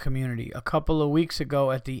metal community. A couple of weeks ago,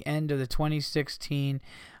 at the end of the 2016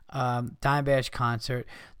 Dime Bash concert,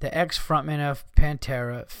 the ex-frontman of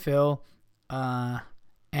Pantera, Phil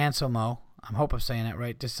Anselmo, I hope I'm saying that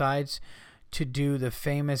right, decides to do the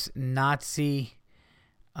famous Nazi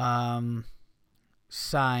sign.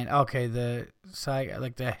 Okay, the sign,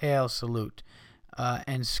 like the hail salute,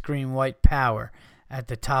 and scream white power at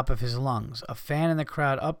the top of his lungs. A fan in the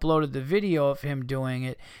crowd uploaded the video of him doing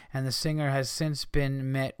it, and the singer has since been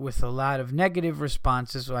met with a lot of negative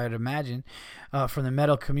responses, I would imagine, from the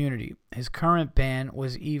metal community. His current band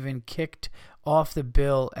was even kicked off the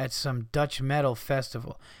bill at some Dutch metal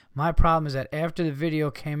festival. My problem is that after the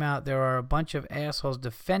video came out, there are a bunch of assholes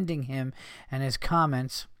defending him and his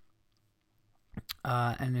comments,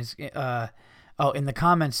 in the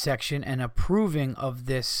comments section, and approving of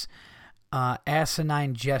this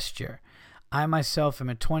asinine gesture. I myself am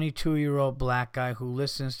a 22-year-old black guy who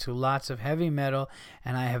listens to lots of heavy metal,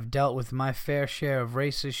 and I have dealt with my fair share of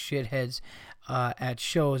racist shitheads at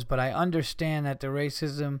shows, but I understand that the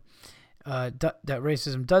racism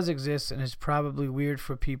does exist, and is probably weird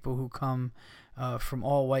for people who come from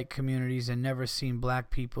all white communities and never seen black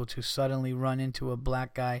people to suddenly run into a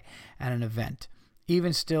black guy at an event.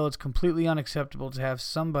 Even still, it's completely unacceptable to have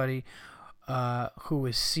somebody who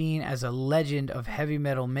is seen as a legend of heavy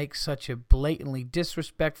metal make such a blatantly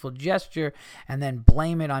disrespectful gesture and then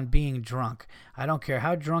blame it on being drunk. I don't care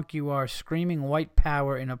how drunk you are, screaming white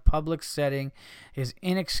power in a public setting is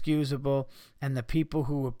inexcusable, and the people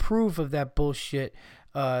who approve of that bullshit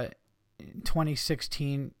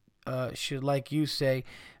 2016 should, like you say,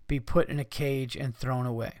 be put in a cage and thrown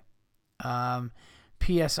away.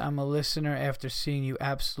 P.S. I'm a listener after seeing you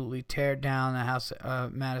absolutely tear down the house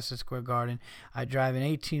at Madison Square Garden. I drive an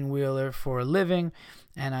 18-wheeler for a living,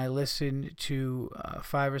 and I listen to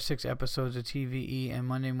 5 or 6 episodes of TVE and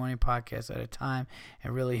Monday Morning Podcasts at a time. It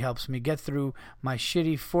really helps me get through my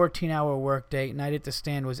shitty 14-hour workday. Night at the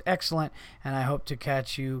Stand was excellent, and I hope to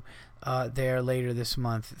catch you there later this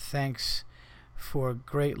month. Thanks for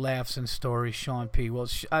great laughs and stories, Sean P. Well,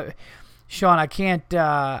 Sean, I can't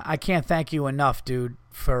thank you enough, dude,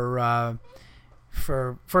 for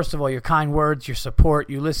first of all your kind words, your support,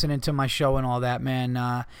 you listening to my show and all that, man.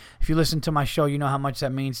 If you listen to my show, you know how much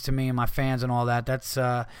that means to me and my fans and all that. That's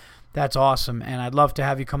awesome, and I'd love to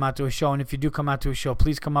have you come out to a show. And if you do come out to a show,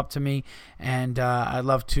 please come up to me, and I'd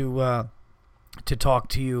love to talk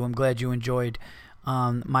to you. I'm glad you enjoyed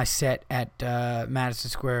my set at Madison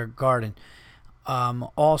Square Garden.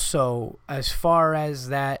 Also, as far as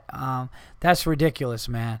that, that's ridiculous,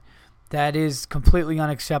 man. That is completely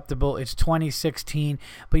unacceptable. It's 2016.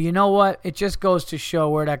 But you know what? It just goes to show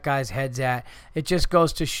where that guy's head's at. It just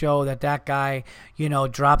goes to show that guy,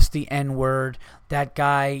 drops the N-word. That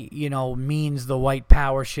guy, means the white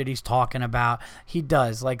power shit he's talking about. He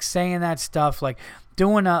does. Like, saying that stuff, like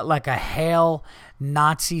doing a hail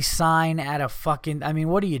Nazi sign at a fucking,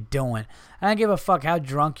 what are you doing? I don't give a fuck how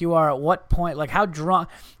drunk you are, at what point, like how drunk,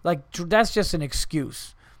 like that's just an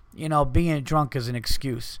excuse. Being drunk is an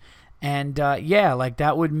excuse. And like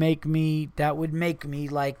that would make me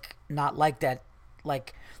like not like that.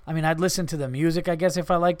 Like, I'd listen to the music, I guess, if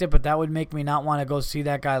I liked it, but that would make me not want to go see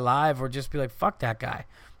that guy live, or just be like, fuck that guy,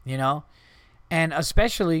 And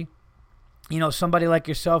especially, somebody like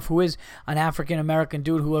yourself who is an African-American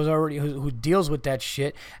dude who deals with that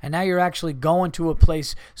shit, and now you're actually going to a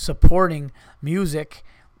place supporting music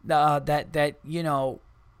that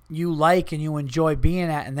you like and you enjoy being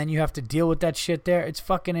at, and then you have to deal with that shit there. It's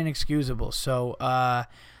fucking inexcusable. So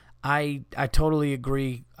I totally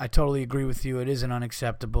agree. I totally agree with you. It isn't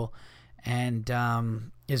unacceptable, and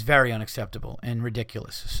is very unacceptable and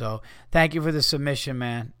ridiculous. So thank you for the submission,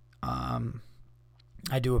 man.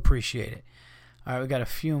 I do appreciate it. All right, we got a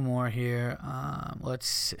few more here.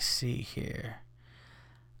 Let's see here.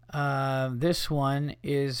 This one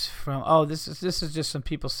is from. This is just some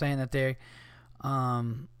people saying that they.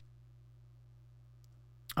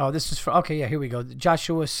 Oh, this is for, okay, yeah, here we go.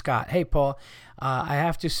 Joshua Scott. Hey, Paul, I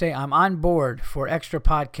have to say I'm on board for extra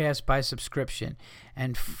podcasts by subscription.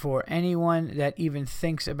 And for anyone that even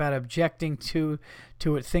thinks about objecting to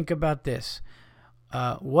it, think about this.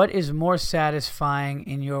 What is more satisfying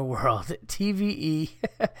in your world, TVE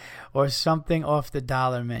or something off the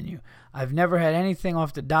dollar menu? I've never had anything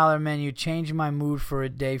off the dollar menu change my mood for a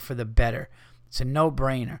day for the better. It's a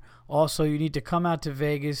no-brainer. Also, you need to come out to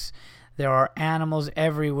Vegas. There are animals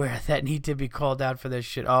everywhere that need to be called out for this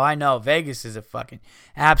shit. Oh, I know. Vegas is a fucking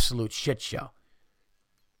absolute shit show.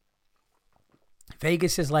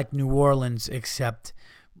 Vegas is like New Orleans, except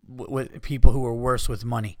with people who are worse with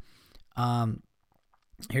money.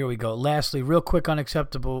 Here we go. Lastly, real quick,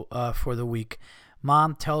 unacceptable for the week.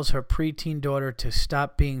 Mom tells her preteen daughter to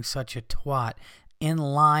stop being such a twat in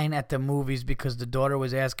line at the movies because the daughter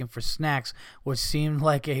was asking for snacks, which seemed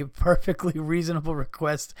like a perfectly reasonable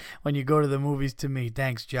request when you go to the movies to me.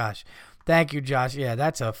 Thanks, Josh. Thank you, Josh. Yeah,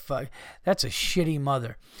 that's a shitty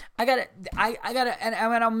mother. I gotta, and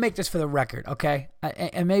I'll make this for the record, okay?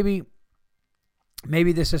 And maybe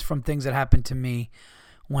this is from things that happened to me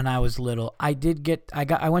when I was little. I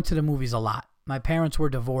went to the movies a lot. My parents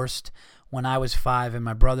were divorced when I was 5 and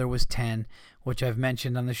my brother was 10, which I've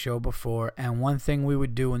mentioned on the show before. And one thing we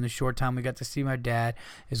would do in the short time we got to see my dad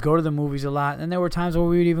is go to the movies a lot. And there were times where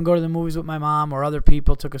we would even go to the movies with my mom, or other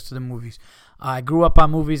people took us to the movies. I grew up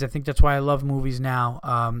on movies. I think that's why I love movies now.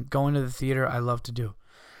 Going to the theater, I love to do.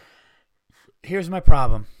 Here's my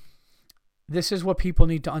problem. This is what people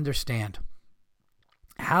need to understand.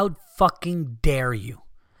 How fucking dare you,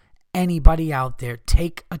 anybody out there,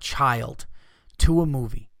 take a child to a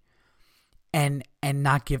movie and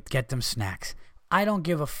not get them snacks? I don't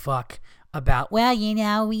give a fuck about, well,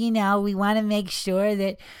 we want to make sure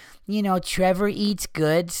that, Trevor eats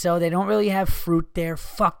good, so they don't really have fruit there.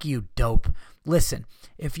 Fuck you, dope. Listen,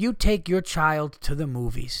 if you take your child to the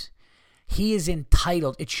movies, he is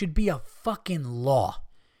entitled. It should be a fucking law.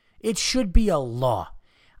 It should be a law.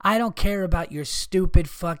 I don't care about your stupid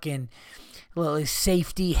fucking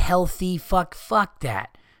safety, healthy, fuck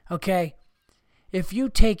that, okay? If you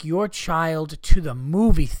take your child to the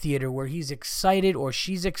movie theater where he's excited or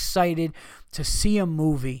she's excited to see a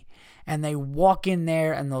movie, and they walk in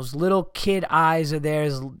there and those little kid eyes are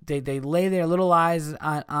theirs, they lay their little eyes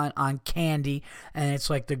on candy, and it's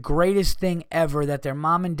like the greatest thing ever that their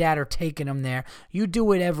mom and dad are taking them there. You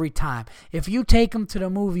do it every time. If you take them to the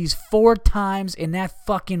movies 4 times in that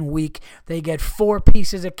fucking week, they get 4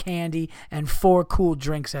 pieces of candy and 4 cool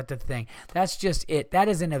drinks at the thing. That's just it. That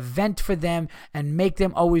is an event for them, and make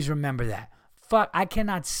them always remember that. Fuck, I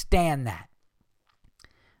cannot stand that.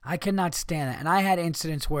 I cannot stand that. And I had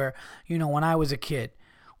incidents where, when I was a kid,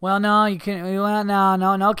 well, no, you can, well,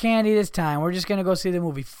 no candy this time. We're just going to go see the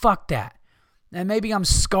movie. Fuck that. And maybe I'm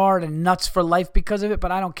scarred and nuts for life because of it,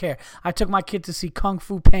 but I don't care. I took my kid to see Kung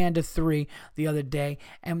Fu Panda 3 the other day,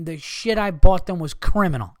 and the shit I bought them was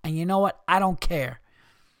criminal. And you know what? I don't care.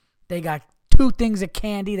 They got 2 things of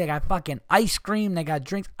candy. They got fucking ice cream. They got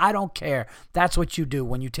drinks. I don't care. That's what you do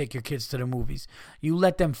when you take your kids to the movies. You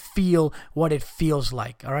let them feel what it feels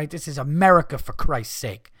like. All right? This is America, for Christ's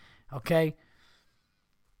sake. Okay?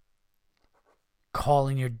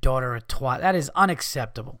 Calling your daughter a twat. That is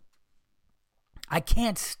unacceptable. I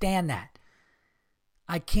can't stand that.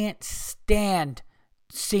 I can't stand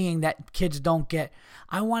seeing that kids don't get.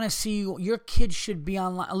 I want to see your kids should be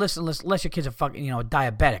online. Listen, unless your kids are fucking,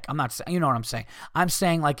 diabetic. I'm not saying, you know what I'm saying. I'm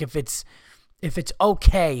saying, like, if it's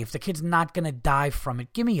okay, if the kid's not gonna die from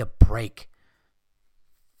it, give me a break.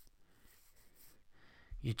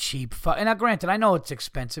 You cheap fuck. And now, granted, I know it's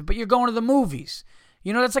expensive, but you're going to the movies.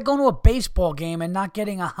 That's like going to a baseball game and not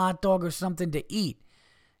getting a hot dog or something to eat.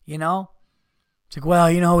 It's like,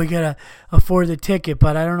 well, we gotta afford the ticket,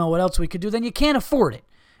 but I don't know what else we could do. Then you can't afford it.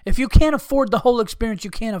 If you can't afford the whole experience, you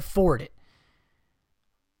can't afford it.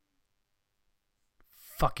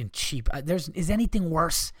 Fucking cheap. Is anything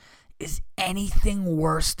worse? Is anything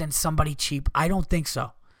worse than somebody cheap? I don't think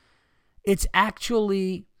so. It's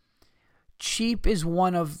actually, cheap is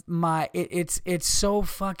one of my, it's so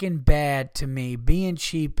fucking bad to me. Being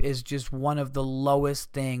cheap is just one of the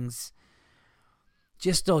lowest things.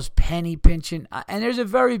 Just those penny pinching. And there's a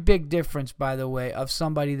very big difference, by the way, of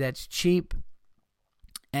somebody that's cheap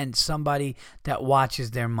and somebody that watches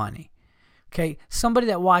their money. Okay? Somebody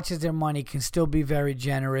that watches their money can still be very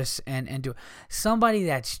generous and do. Somebody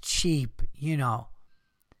that's cheap,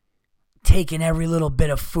 taking every little bit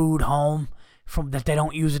of food home from that they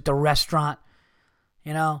don't use at the restaurant,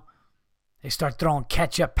 They start throwing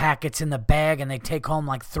ketchup packets in the bag and they take home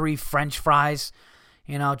like 3 French fries.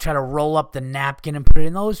 Try to roll up the napkin and put it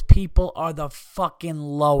in. Those people are the fucking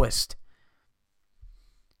lowest.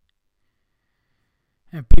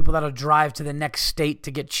 And people that'll drive to the next state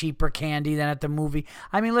to get cheaper candy than at the movie.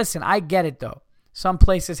 I mean, listen, I get it, though. Some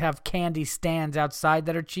places have candy stands outside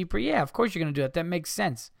that are cheaper. Yeah, of course you're going to do that. That makes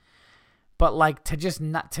sense. But, like,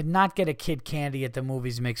 to not get a kid candy at the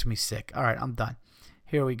movies makes me sick. All right, I'm done.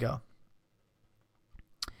 Here we go.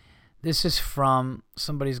 This is from,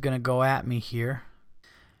 somebody's going to go at me here.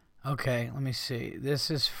 Okay, let me see.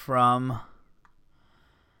 This is from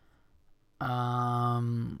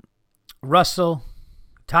Russell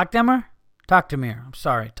Takdemer? Takdemir. I'm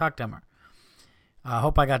sorry, Takdemer. I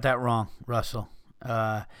hope I got that wrong, Russell.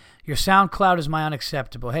 Your SoundCloud is my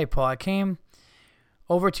unacceptable. Hey, Paul, I came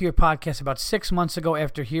over to your podcast about 6 months ago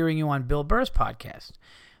after hearing you on Bill Burr's podcast.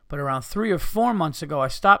 But around 3 or 4 months ago, I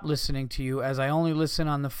stopped listening to you as I only listen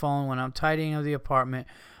on the phone when I'm tidying up the apartment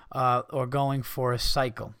or going for a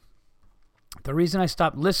cycle. The reason I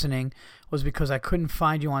stopped listening was because I couldn't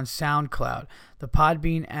find you on SoundCloud. The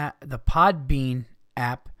Podbean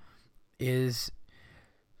app is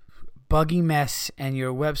buggy mess, and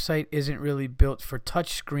your website isn't really built for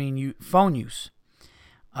touchscreen phone use.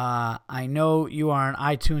 I know you are on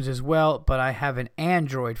iTunes as well, but I have an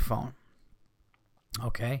Android phone.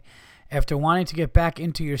 Okay. After wanting to get back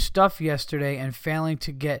into your stuff yesterday and failing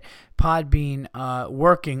to get Podbean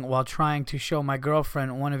working while trying to show my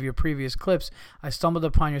girlfriend one of your previous clips, I stumbled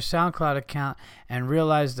upon your SoundCloud account and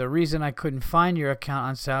realized the reason I couldn't find your account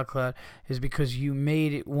on SoundCloud is because you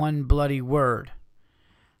made it one bloody word.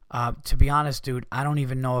 To be honest, dude, I don't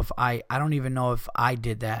even know if I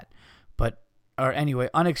did that. Or anyway,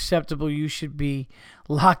 unacceptable. You should be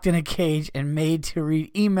locked in a cage and made to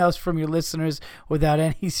read emails from your listeners without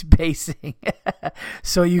any spacing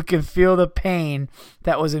so you can feel the pain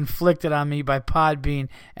that was inflicted on me by Podbean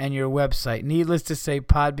and your website. Needless to say,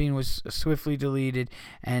 Podbean was swiftly deleted,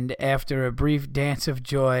 and after a brief dance of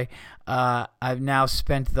joy, I've now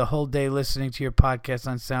spent the whole day listening to your podcast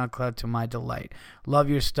on SoundCloud to my delight. Love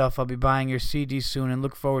your stuff. I'll be buying your CD soon and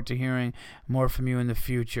look forward to hearing more from you in the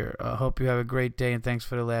future. Hope you have a great day, and thanks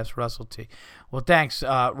for the laughs, Russell T. Well, thanks,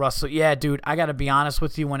 Russell. Yeah, dude, I got to be honest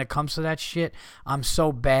with you. When it comes to that shit, I'm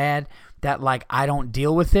so bad that, like, I don't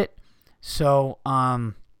deal with it. So,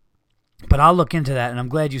 but I'll look into that, and I'm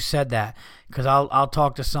glad you said that, because I'll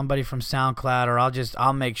talk to somebody from SoundCloud, or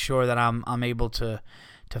I'll make sure that I'm able to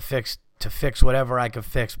fix whatever I can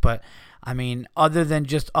fix. But I mean, other than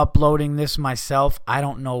just uploading this myself, I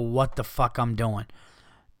don't know what the fuck I'm doing.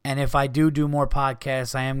 And if I do more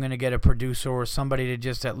podcasts, I am going to get a producer or somebody to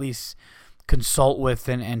just at least consult with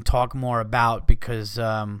and talk more about, because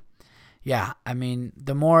yeah, I mean,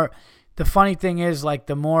 the funny thing is, like,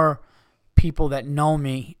 the more people that know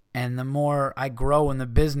me and the more I grow in the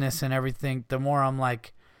business and everything, the more I'm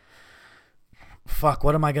like, fuck,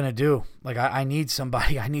 what am I gonna do? Like, I need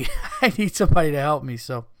somebody. I need somebody to help me.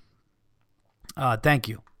 So, thank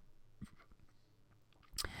you.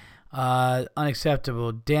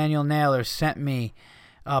 Unacceptable. Daniel Naylor sent me,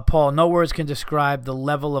 Paul, no words can describe the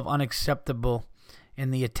level of unacceptable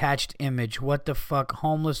in the attached image. What the fuck,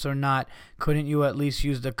 homeless or not, couldn't you at least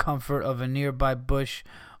use the comfort of a nearby bush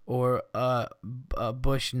or a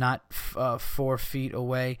bush not 4 feet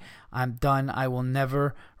away? I'm done. I will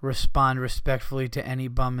never respond respectfully to any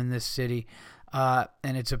bum in this city. And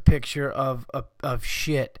it's a picture of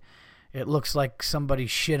shit. It looks like somebody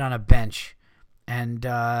shit on a bench. And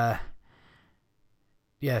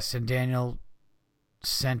yes, and Daniel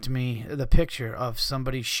sent me the picture of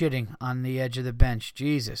somebody shitting on the edge of the bench.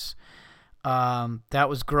 Jesus. That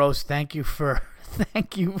was gross. Thank you for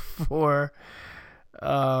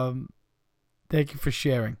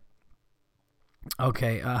sharing.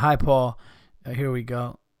 Okay. Hi, Paul. Here we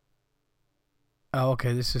go. Oh,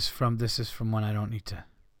 okay. This is from one I don't need to.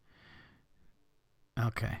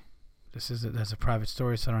 Okay. That's a private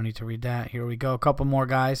story, so I don't need to read that. Here we go. A couple more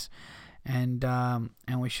guys, and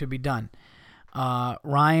we should be done.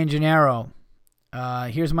 Ryan Gennaro.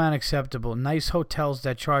 Here's my unacceptable. Nice hotels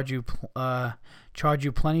that charge you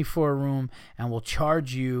plenty for a room and will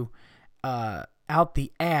charge you out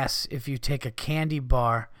the ass if you take a candy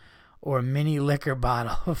bar or a mini liquor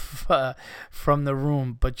bottle from the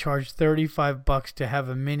room, but charge $35 to have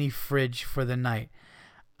a mini fridge for the night.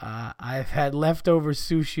 I've had leftover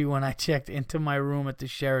sushi when I checked into my room at the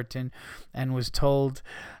Sheraton and was told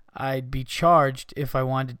I'd be charged if I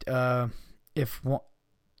wanted if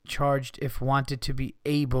wanted to be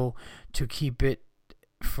able to keep it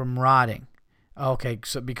from rotting. Okay,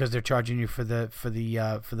 so because they're charging you for the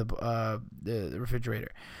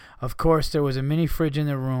refrigerator. Of course, there was a mini fridge in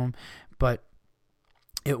the room, but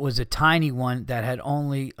It was a tiny one that had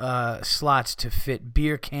only slots to fit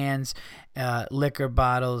beer cans, liquor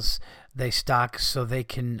bottles. They stock so they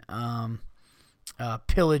can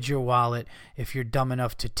pillage your wallet if you're dumb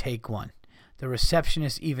enough to take one. The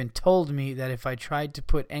receptionist even told me that if I tried to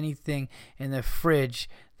put anything in the fridge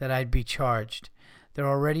that I'd be charged. They're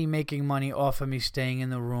already making money off of me staying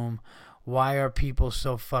in the room. Why are people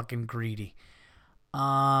so fucking greedy?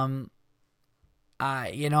 Dude,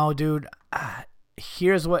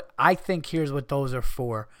 here's what those are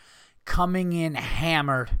for. Coming in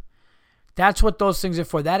hammered. That's what those things are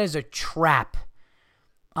for. That is a trap.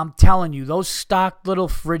 I'm telling you, those stocked little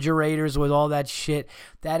refrigerators with all that shit,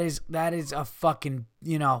 that is a fucking,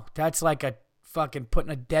 that's like a fucking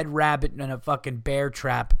putting a dead rabbit in a fucking bear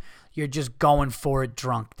trap. You're just going for it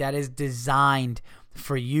drunk. That is designed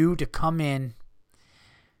for you to come in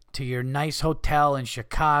to your nice hotel in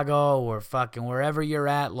Chicago or fucking wherever you're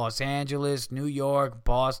at, Los Angeles, New York,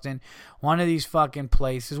 Boston, one of these fucking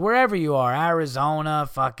places, wherever you are, Arizona,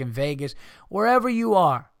 fucking Vegas, wherever you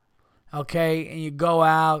are. Okay, and you go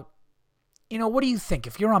out. What do you think?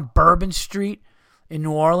 If you're on Bourbon Street in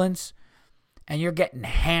New Orleans and you're getting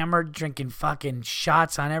hammered, drinking fucking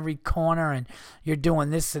shots on every corner, and you're doing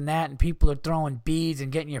this and that, and people are throwing beads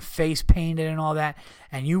and getting your face painted and all that,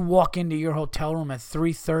 and you walk into your hotel room at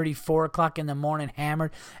 3:30, 4 o'clock in the morning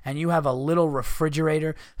hammered, and you have a little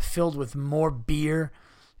refrigerator filled with more beer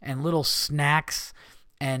and little snacks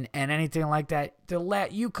and anything like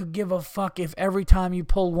that, you could give a fuck if every time you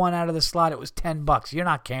pulled one out of the slot it was $10. You're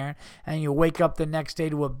not caring. And you wake up the next day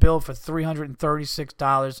to a bill for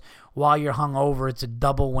 $336 while you're hungover. It's a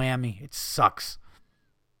double whammy. It sucks.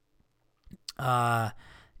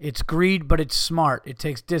 It's greed, but it's smart. It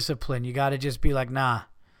takes discipline. You got to just be like, nah.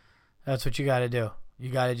 That's what you got to do.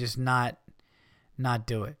 You got to just not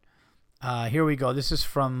do it. Here we go. This is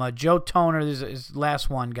from Joe Toner. This is his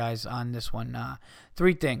last one, guys, on this one.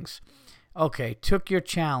 3 things. Okay, took your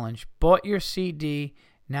challenge, bought your CD.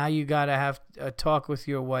 Now you got to have a talk with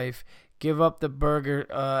your wife. Give up the burger.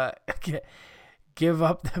 Give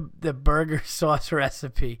up the burger sauce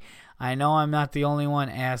recipe. I know I'm not the only one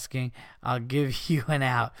asking. I'll give you an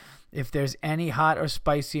out. If there's any hot or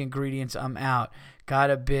spicy ingredients, I'm out. Got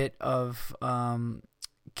a bit of KMS.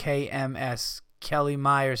 Kelly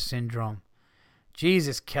Myers syndrome.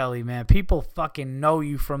 Jesus, Kelly, man. People fucking know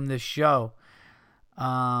you from this show.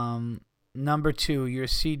 Number 2, your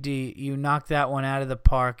CD. You knocked that one out of the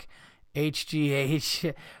park.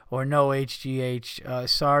 HGH or no HGH.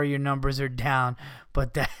 Sorry your numbers are down,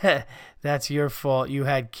 but that's your fault. You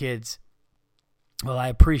had kids. Well, I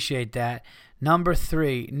appreciate that. Number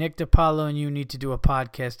 3, Nick DiPaolo and you need to do a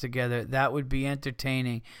podcast together. That would be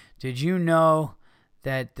entertaining. Did you know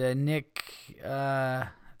that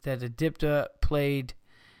Adipta played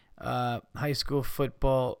high school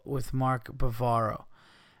football with Mark Bavaro?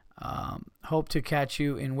 Hope to catch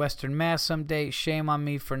you in Western Mass someday. Shame on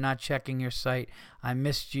me for not checking your site. I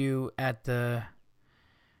missed you at in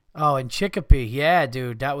Chicopee. Yeah,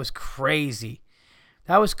 dude, that was crazy.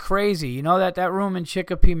 That was crazy. You know that room in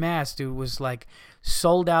Chicopee, Mass, dude, was like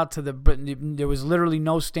sold out to there was literally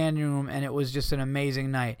no standing room, and it was just an amazing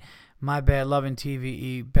night. My bad, loving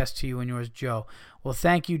TVE. Best to you and yours, Joe. Well,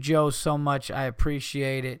 thank you, Joe, so much. I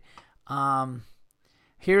appreciate it.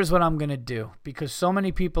 Here's what I'm going to do. Because so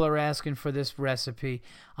many people are asking for this recipe,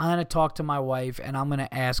 I'm going to talk to my wife, and I'm going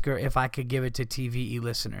to ask her if I could give it to TVE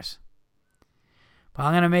listeners. But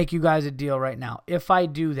I'm going to make you guys a deal right now. If I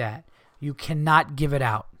do that, you cannot give it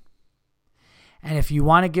out. And if you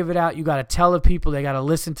want to give it out, you got to tell the people they got to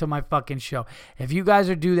listen to my fucking show. If you guys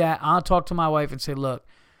do that, I'll talk to my wife and say, look,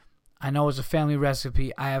 I know it's a family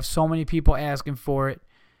recipe. I have so many people asking for it.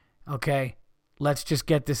 Okay, let's just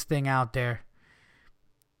get this thing out there.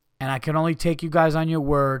 And I can only take you guys on your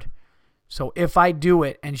word. So if I do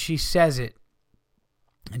it and she says it,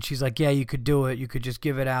 and she's like, yeah, you could do it. You could just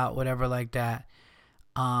give it out, whatever like that.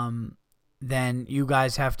 Then you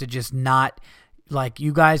guys have to just not, like,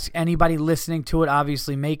 you guys, anybody listening to it,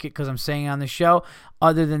 obviously make it because I'm saying it on the show.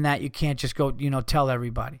 Other than that, you can't just go, tell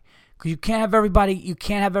everybody. Because you can't have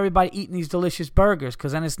everybody eating these delicious burgers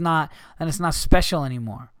because then it's not special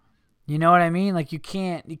anymore. You know what I mean? Like you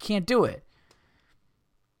can't do it.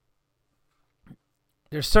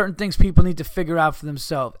 There's certain things people need to figure out for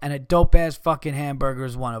themselves, and a dope-ass fucking hamburger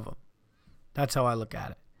is one of them. That's how I look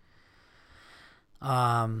at it.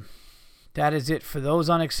 That is it for those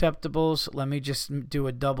unacceptables. Let me just do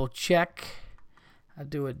a double check. I'll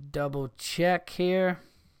do a double check here.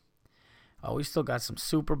 Oh, we still got some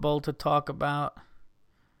Super Bowl to talk about.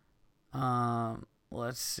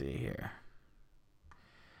 Let's see here.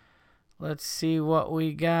 Let's see what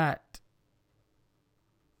we got.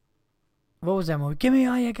 What was that movie? Give Me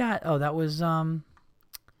All You Got. Oh, that was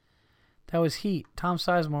Heat. Tom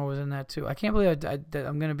Sizemore was in that too. I can't believe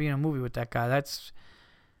I'm going to be in a movie with that guy. That's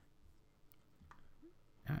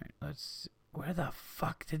all right. Where the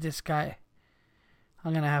fuck did this guy?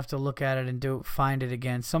 I'm gonna have to look at it and find it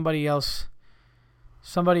again. Somebody else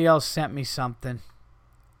sent me something,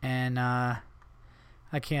 and I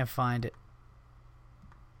can't find it.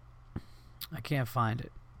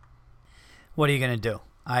 What are you gonna do?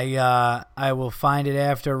 I will find it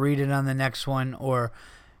after, read it on the next one, or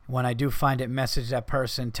when I do find it, message that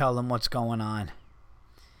person, tell them what's going on,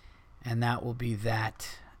 and that will be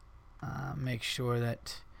that. Make sure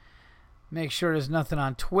there's nothing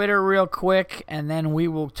on Twitter real quick, and then we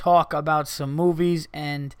will talk about some movies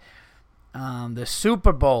and the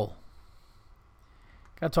Super Bowl.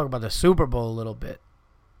 Got to talk about the Super Bowl a little bit.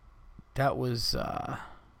 That was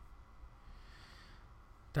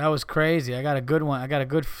crazy. I got a good one. I got a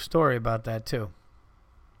good story about that too.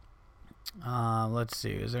 Let's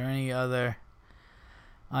see. Is there any other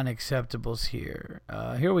unacceptables here?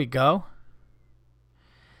 Here we go.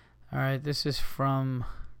 All right, this is from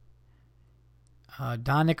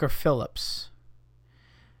Doniker Phillips.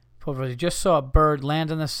 Just saw a bird land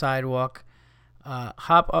on the sidewalk.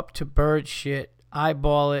 Hop up to bird shit,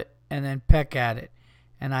 eyeball it, and then peck at it.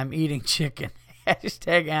 And I'm eating chicken.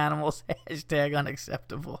 Hashtag animals. Hashtag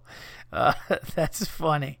unacceptable. That's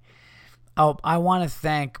funny. Oh, I want to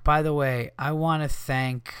thank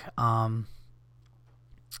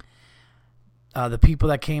the people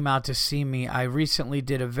that came out to see me. I recently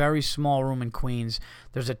did a very small room in Queens.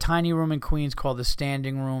 There's a tiny room in Queens called the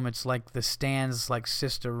Standing Room. It's like the Stand's like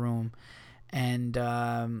sister room. And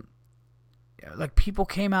like people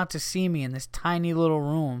came out to see me in this tiny little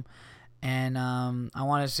room. And I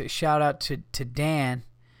want to say shout out to Dan,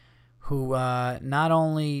 who not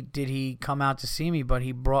only did he come out to see me, but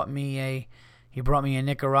he brought me a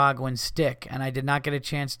Nicaraguan stick, and I did not get a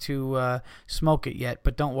chance to smoke it yet,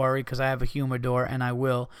 but don't worry, because I have a humidor, and I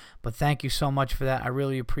will. But thank you so much for that. I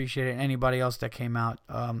really appreciate it, and anybody else that came out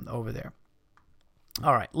over there.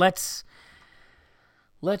 All right, let's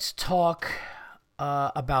talk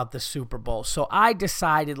about the Super Bowl. So I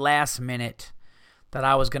decided last minute that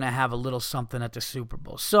I was going to have a little something at the Super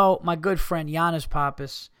Bowl. So my good friend Giannis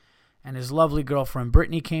Pappas and his lovely girlfriend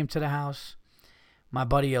Brittany came to the house. My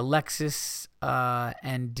buddy Alexis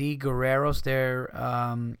and Dee Guerreros, they're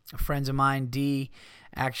friends of mine. Dee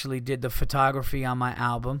actually did the photography on my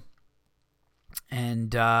album.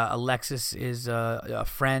 And Alexis is a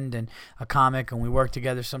friend and a comic, and we work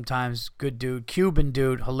together sometimes. Good dude, Cuban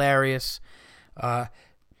dude, hilarious. And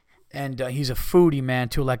he's a foodie, man,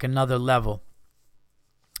 to like another level.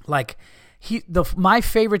 Like, my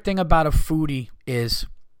favorite thing about a foodie is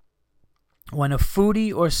when a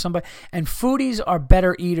foodie or somebody, and foodies are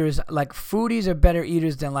better eaters, like foodies are better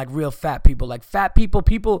eaters than like real fat people. Like fat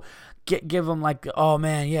people give them like, oh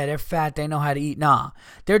man, yeah, they're fat, they know how to eat. Nah,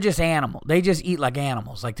 they're just animal. They just eat like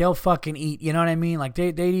animals. Like they'll fucking eat, you know what I mean? Like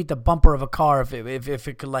they'd eat the bumper of a car if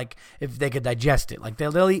it could, like, if they could digest it. Like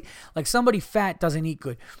they'll eat, like somebody fat doesn't eat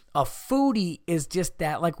good. A foodie is just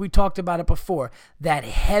that, like we talked about it before, that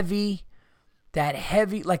heavy,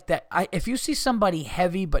 like that. If you see somebody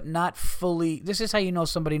heavy but not fully, this is how you know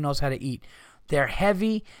somebody knows how to eat. They're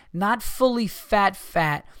heavy, not fully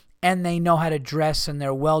fat, and they know how to dress, and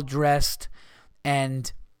they're well dressed,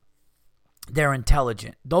 and they're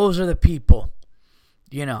intelligent. Those are the people,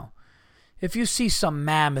 you know. If you see some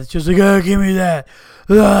mammoth just like, oh, give me that,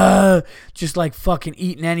 just like fucking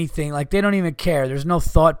eating anything, like they don't even care. There's no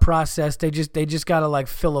thought process. They just gotta like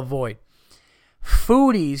fill a void.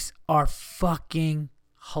 Foodies are fucking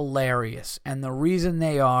hilarious, and the reason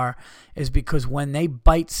they are is because when they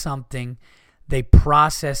bite something, they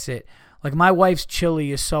process it. Like my wife's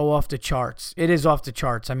chili is so off the charts. It is off the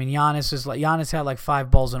charts. I mean, Giannis had like 5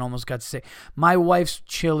 bowls and almost got sick. My wife's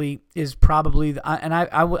chili is probably,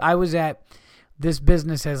 I was at, this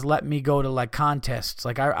business has let me go to like contests.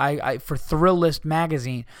 Like I for Thrill List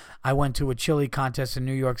magazine, I went to a chili contest in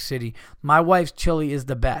New York City. My wife's chili is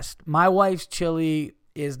the best. My wife's chili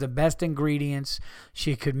is the best ingredients.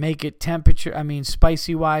 She could make it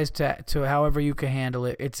spicy wise to however you can handle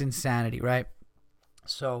it. It's insanity, right?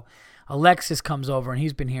 So Alexis comes over, and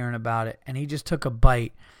he's been hearing about it, and he just took a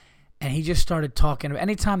bite, and he just started talking.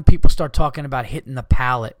 Anytime people start talking about hitting the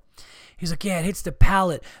palate, he's like, yeah, it hits the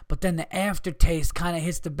palate, but then the aftertaste kind of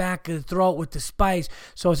hits the back of the throat with the spice.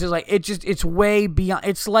 So it's just like, it's way beyond.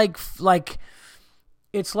 It's like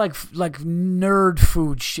nerd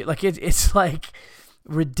food shit. Like it's like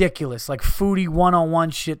ridiculous, like foodie 101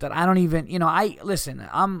 shit that I don't even, listen,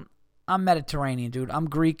 I'm Mediterranean, dude. I'm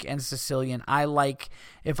Greek and Sicilian.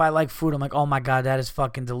 If I like food, I'm like, oh my God, that is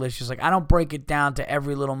fucking delicious. Like, I don't break it down to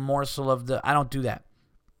every little morsel I don't do that.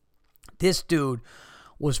 This dude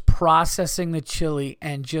was processing the chili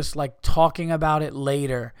and just like talking about it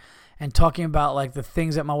later and talking about like the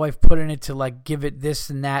things that my wife put in it to like give it this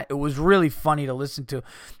and that. It was really funny to listen to.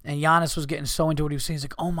 And Giannis was getting so into what he was saying. He's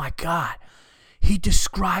like, oh my God, he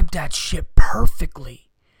described that shit perfectly.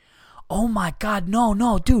 Oh my God,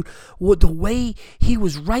 no, dude. Well, the way he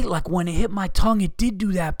was right, like when it hit my tongue, it did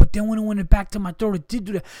do that. But then when it went back to my throat, it did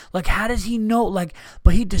do that. Like, how does he know? Like,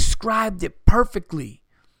 but he described it perfectly.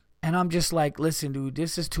 And I'm just like, listen, dude,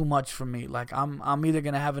 this is too much for me. Like, I'm either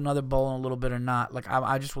gonna have another bowl in a little bit or not. Like,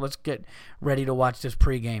 let's get ready to watch this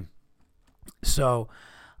pregame. So,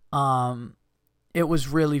 it was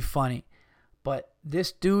really funny. But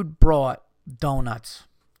this dude brought donuts,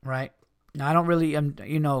 right? Now, I don't really, I'm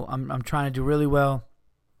trying to do really well.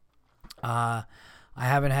 I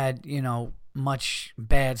haven't had, much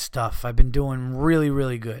bad stuff. I've been doing really,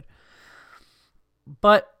 really good.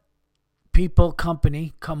 But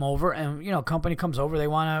company come over, and, company comes over. They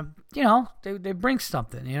want to, they bring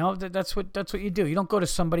something, that's what you do. You don't go to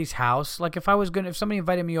somebody's house. Like if somebody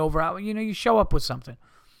invited me over, you show up with something.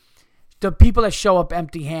 The people that show up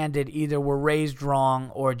empty-handed either were raised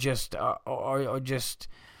wrong or just, or just,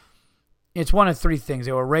 it's one of three things.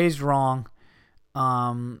 They were raised wrong,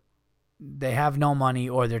 they have no money,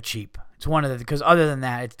 or they're cheap. It's one of the, because other than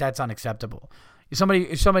that, that's unacceptable. If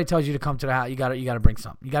somebody tells you to come to the house, you gotta bring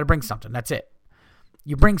something. You gotta bring something. That's it.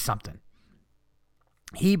 You bring something.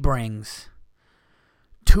 He brings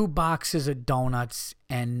 2 boxes of donuts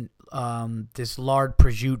and this lard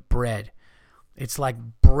prosciutto bread. It's like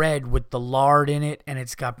bread with the lard in it, and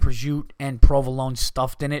it's got prosciutto and provolone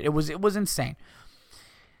stuffed in it. It was insane.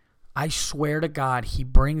 I swear to God, he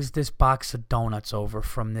brings this box of donuts over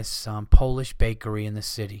from this Polish bakery in the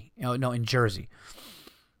city. In Jersey.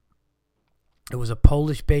 It was a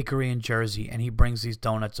Polish bakery in Jersey, and he brings these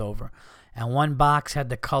donuts over. And one box had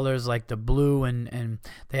the colors like the blue, and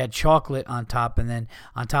they had chocolate on top, and then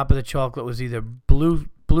on top of the chocolate was either blue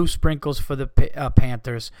sprinkles for the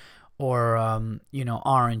Panthers or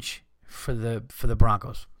orange for the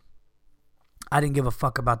Broncos. I didn't give a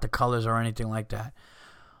fuck about the colors or anything like that.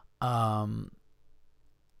 I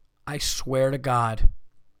swear to God,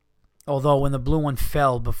 although when the blue one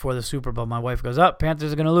fell before the Super Bowl, my wife goes,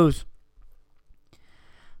 Panthers are going to lose.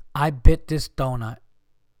 I bit this donut,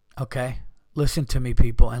 okay? Listen to me,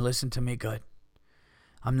 people, and listen to me good.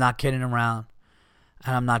 I'm not kidding around,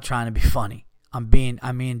 and I'm not trying to be funny. I'm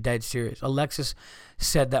being dead serious. Alexis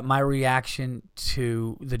said that my reaction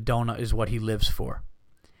to the donut is what he lives for.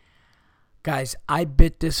 Guys, I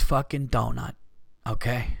bit this fucking donut,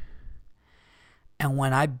 okay? And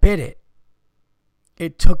when I bit it,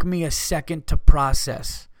 it took me a second to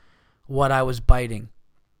process what I was biting.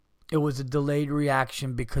 It was a delayed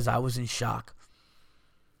reaction because I was in shock.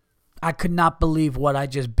 I could not believe what I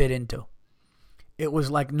just bit into. It was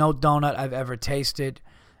like no donut I've ever tasted.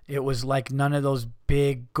 It was like none of those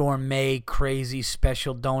big gourmet crazy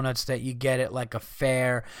special donuts that you get at like a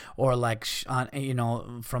fair or like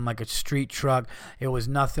from like a street truck. It was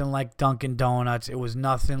nothing like Dunkin' Donuts. It was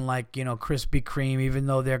nothing like, Krispy Kreme, even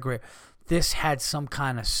though they're great. This had some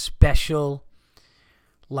kind of special,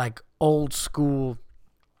 like old school,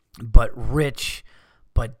 but rich,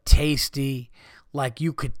 but tasty. Like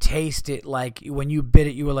you could taste it. Like when you bit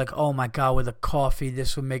it, you were like, oh my God, with a coffee,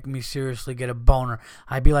 this would make me seriously get a boner.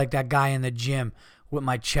 I'd be like that guy in the gym with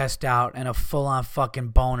my chest out and a full-on fucking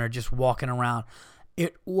boner just walking around.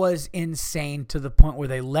 It was insane to the point where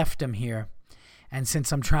they left him here. And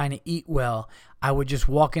since I'm trying to eat well, I would just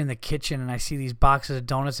walk in the kitchen and I see these boxes of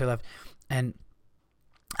donuts they left. And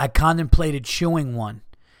I contemplated chewing one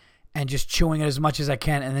and just chewing it as much as I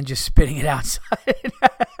can and then just spitting it outside.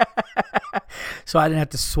 So I didn't have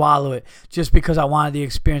to swallow it just because I wanted the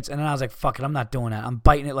experience. And then I was like, fuck it, I'm not doing that. I'm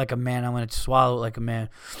biting it like a man. I'm going to swallow it like a man.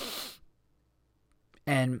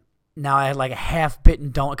 And now I had like a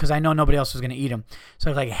half-bitten donut because I know nobody else was going to eat them. So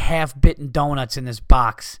I had like half-bitten donuts in this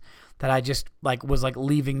box that I just like was like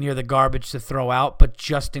leaving near the garbage to throw out, but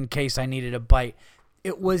just in case I needed a bite.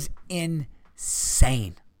 It was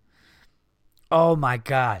insane. Oh my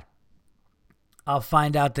God. I'll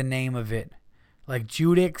find out the name of it. Like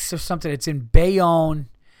Judix or something. It's in Bayonne.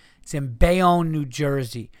 It's in Bayonne, New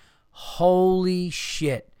Jersey. Holy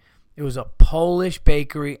shit. It was a Polish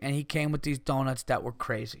bakery, and he came with these donuts that were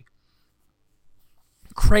crazy.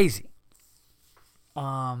 Crazy.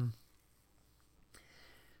 So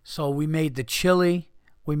we made the chili.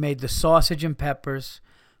 We made the sausage and peppers.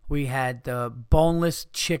 We had the boneless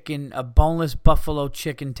buffalo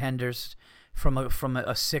chicken tenders from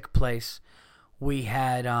a sick place. We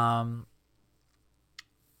had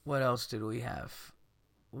what else did we have?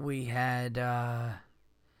 We had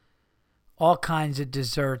all kinds of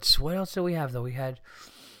desserts. What else did we have though? We had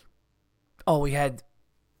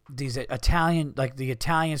these Italian, like the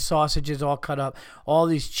Italian sausages all cut up, all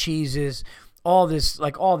these cheeses, all this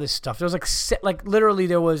stuff. There was literally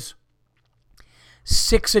there was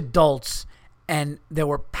 6 adults, and there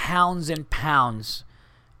were pounds and pounds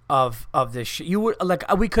of this shit. You would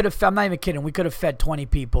we could have. I'm not even kidding. We could have fed 20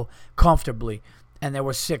 people comfortably, and there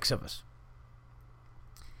were 6 of us.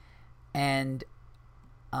 And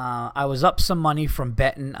I was up some money from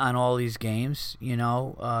betting on all these games, these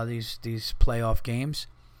playoff games,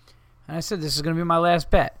 and I said this is going to be my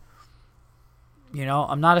last bet.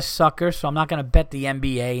 I'm not a sucker, so I'm not going to bet the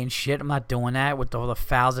NBA and shit. I'm not doing that with all the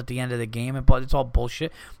fouls at the end of the game, but it's all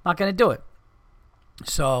bullshit. I'm not going to do it.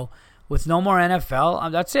 So with no more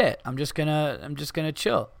NFL, that's it. I'm just gonna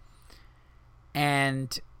chill.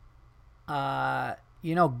 And gun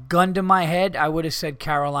to my head, I would have said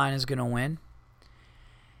Carolina's going to win.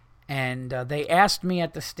 And they asked me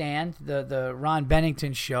at the stand, the Ron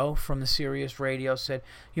Bennington show from the Sirius Radio said,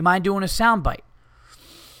 "You mind doing a soundbite?"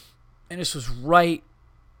 And this was right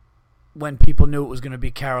when people knew it was going to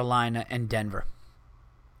be Carolina and Denver.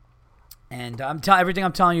 And everything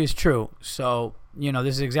I'm telling you is true. So,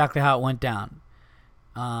 this is exactly how it went down.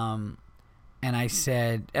 And I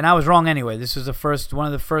said, and I was wrong anyway. This was one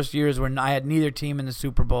of the first years when I had neither team in the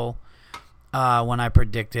Super Bowl when I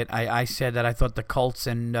predicted. I said that I thought the Colts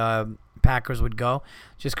and Packers would go.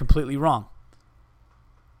 Just completely wrong.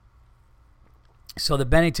 So the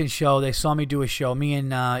Bennington show, they saw me do a show. Me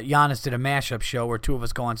and Giannis did a mashup show where 2 of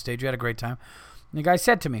us go on stage. We had a great time. And the guy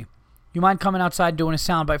said to me, "You mind coming outside doing a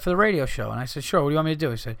soundbite for the radio show?" And I said, "Sure, what do you want me to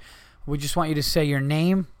do?" He said, "We just want you to say your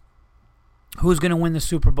name, who's going to win the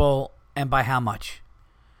Super Bowl, and by how much."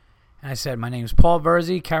 And I said, "My name is Paul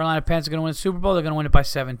Verzi. Carolina Panthers are going to win the Super Bowl. They're going to win it by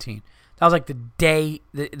 17. That was like the day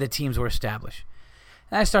the teams were established.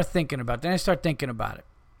 And I start thinking about it.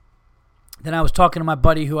 Then I was talking to my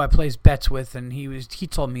buddy who I place bets with, and he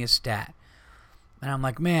told me a stat. And I'm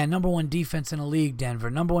like, man, number 1 defense in the league, Denver.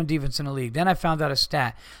 Number 1 defense in the league. Then I found out a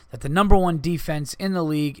stat that the number 1 defense in the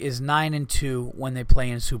league is 9-2 when they play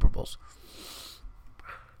in Super Bowls.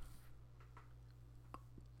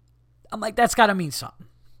 I'm like, that's got to mean something.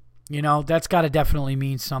 That's got to definitely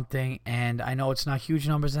mean something. And I know it's not huge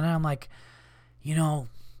numbers. And then I'm like,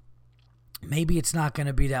 maybe it's not going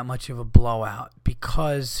to be that much of a blowout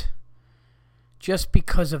because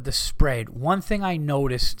of the spread. One thing I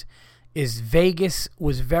noticed is Vegas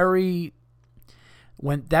was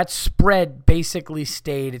when that spread basically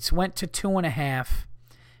stayed, it went to 2.5,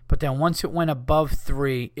 but then once it went above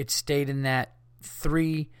 3, it stayed in that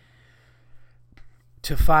 3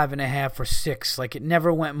 to 5.5 or 6. Like it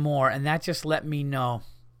never went more, and that just let me know,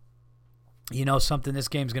 something. This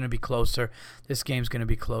game's going to be closer.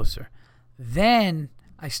 Then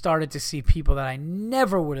I started to see people that I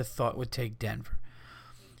never would have thought would take Denver.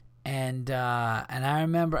 And I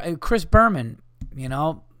remember Chris Berman,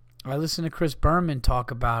 I listened to Chris Berman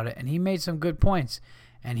talk about it, and he made some good points.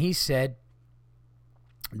 And he said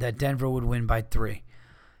that Denver would win by 3.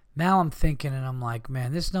 Now I'm thinking, and I'm like,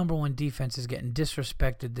 man, this number 1 defense is getting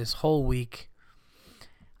disrespected this whole week.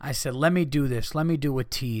 I said, let me do this. Let me do a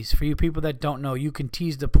tease. For you people that don't know, you can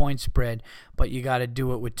tease the point spread, but you got to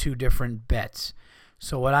do it with 2 different bets.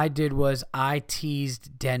 So what I did was I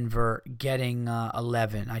teased Denver getting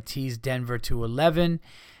 11. I teased Denver to 11,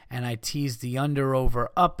 and I teased the under over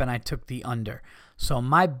up, and I took the under. So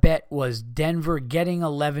my bet was Denver getting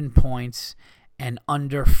 11 points and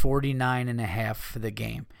under 49.5 for the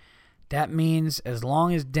game. That means as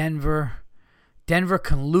long as Denver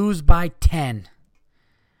can lose by 10,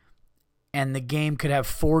 and the game could have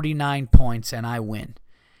 49 points, and I win.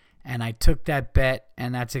 And I took that bet,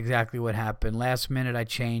 and that's exactly what happened. Last minute, I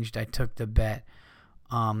changed. I took the bet.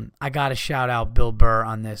 I got to shout out Bill Burr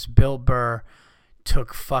on this. Bill Burr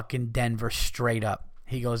took fucking Denver straight up.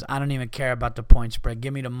 He goes, I don't even care about the point spread.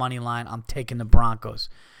 Give me the money line. I'm taking the Broncos.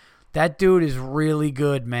 That dude is really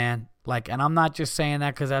good, man. And I'm not just saying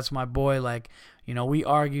that because that's my boy. We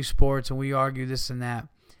argue sports, and we argue this and that.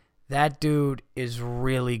 That dude is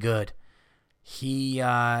really good. He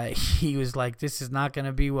was like, this is not going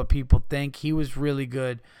to be what people think. He was really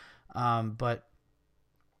good. But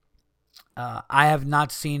I have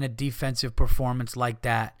not seen a defensive performance like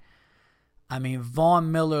that. I mean,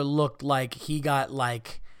 Von Miller looked like he got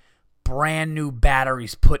brand new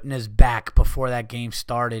batteries put in his back before that game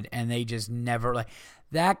started, and they just never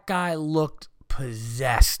that guy looked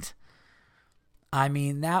possessed. I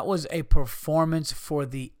mean, that was a performance for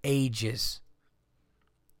the ages.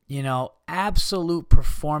 You know, absolute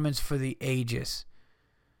performance for the ages.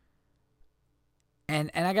 And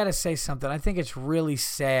I got to say something. I think it's really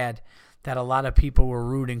sad that a lot of people were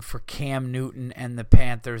rooting for Cam Newton and the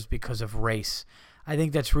Panthers because of race. I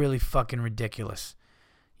think that's really fucking ridiculous.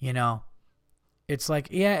 You know, it's like,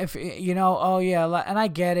 yeah, if, you know, oh yeah, and I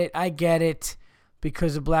get it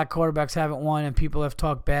because the black quarterbacks haven't won and people have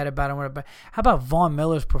talked bad about him. But how about Von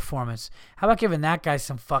Miller's performance? How about giving that guy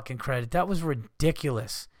some fucking credit? That was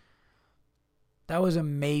ridiculous. That was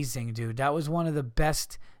amazing, dude. That was one of the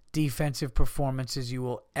best defensive performances you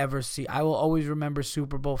will ever see. I will always remember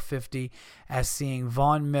Super Bowl 50 as seeing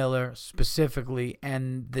Von Miller specifically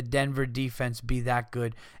and the Denver defense be that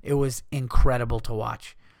good. It was incredible to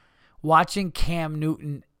watch. Watching Cam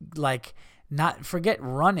Newton, like, not forget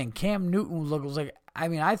running. Cam Newton was like, I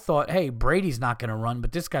mean, I thought, hey, Brady's not going to run,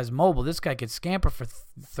 but this guy's mobile. This guy could scamper for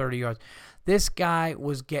 30 yards. This guy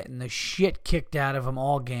was getting the shit kicked out of him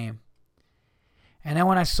all game. And then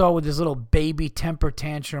when I saw with his little baby temper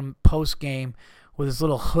tantrum post-game with his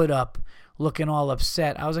little hood up looking all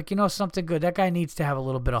upset, I was like, you know something good? That guy needs to have a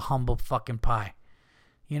little bit of humble fucking pie.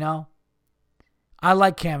 You know? I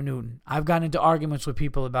like Cam Newton. I've gotten into arguments with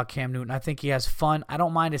people about Cam Newton. I think he has fun. I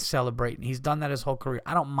don't mind his celebrating. He's done that his whole career.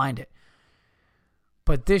 I don't mind it.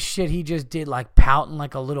 But this shit he just did, like pouting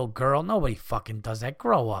like a little girl, nobody fucking does that.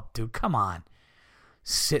 Grow up, dude. Come on.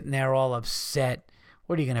 Sitting there all upset.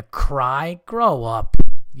 What are you going to cry? Grow up,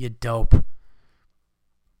 you dope.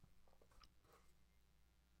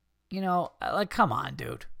 You know, like, come on,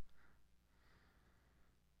 dude.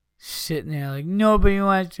 Sitting there like, nobody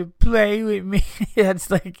wants to play with me.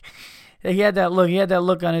 It's like, he had that look. He had that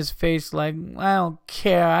look on his face like, I don't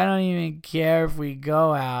care. I don't even care if we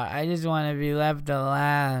go out. I just want to be left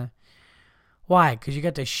alone. Why? Because you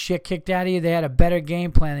got the shit kicked out of you? They had a better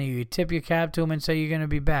game plan than you. You tip your cap to them and say you're going to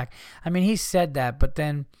be back. I mean, he said that, but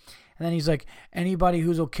then he's like, anybody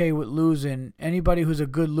who's okay with losing, anybody who's a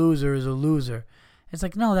good loser is a loser. It's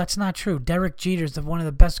like, no, that's not true. Derek Jeter's one of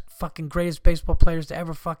the best fucking greatest baseball players to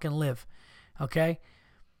ever fucking live. Okay?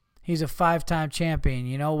 He's a 5-time champion,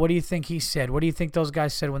 you know? What do you think he said? What do you think those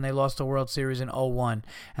guys said when they lost the World Series in 2001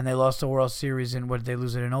 and they lost the World Series in, what did they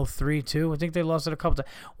lose it in 2003 too? I think they lost it a couple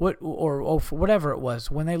times. Whatever it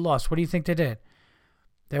was. When they lost, what do you think they did?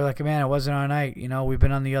 They were like, man, it wasn't our night. You know, we've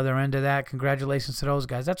been on the other end of that. Congratulations to those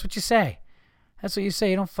guys. That's what you say. That's what you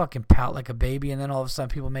say. You don't fucking pout like a baby and then all of a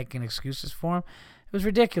sudden people making excuses for him. It was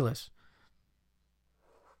ridiculous.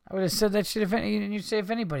 I would have said that shit you'd say if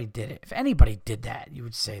anybody did it. If anybody did that, you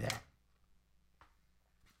would say that.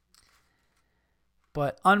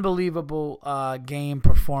 But unbelievable game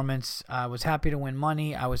performance. I was happy to win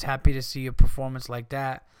money. I was happy to see a performance like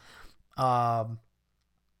that. Now,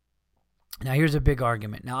 here's a big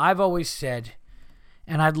argument. Now, I've always said,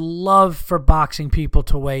 and I'd love for boxing people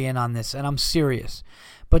to weigh in on this, and I'm serious.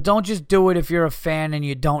 But don't just do it if you're a fan and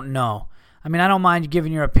you don't know. I mean, I don't mind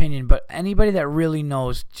giving your opinion, but anybody that really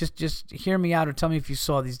knows, just hear me out or tell me if you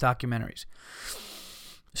saw these documentaries.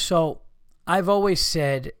 So, I've always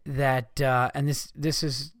said that, and this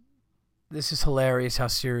is hilarious how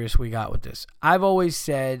serious we got with this. I've always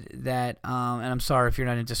said that, and I'm sorry if you're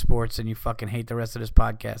not into sports and you fucking hate the rest of this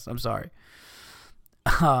podcast. I'm sorry.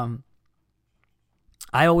 I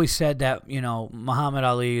always said that, you know, Muhammad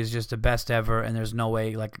Ali is just the best ever, and there's no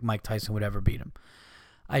way like Mike Tyson would ever beat him.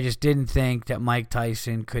 I just didn't think that Mike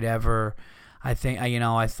Tyson could ever. I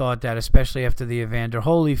thought that especially after the Evander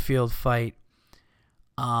Holyfield fight,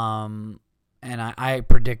 and I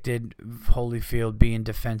predicted Holyfield being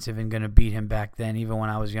defensive and going to beat him back then. Even when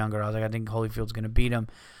I was younger, I was like, I think Holyfield's going to beat him.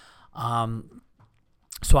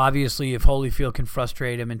 So obviously, if Holyfield can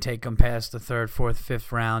frustrate him and take him past the 3rd, 4th,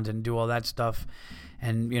 5th round and do all that stuff,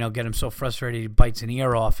 and get him so frustrated he bites an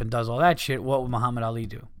ear off and does all that shit, what would Muhammad Ali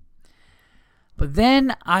do? But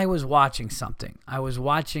then I was watching something. I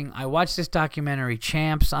watched this documentary,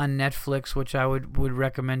 Champs, on Netflix, which I would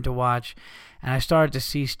recommend to watch, and I started to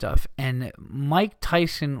see stuff. And Mike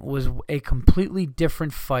Tyson was a completely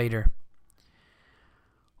different fighter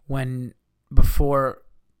before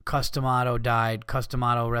Cus D'Amato died. Cus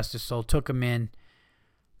D'Amato, rest his soul, took him in,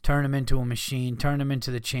 turned him into a machine, turned him into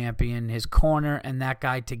the champion. His corner and that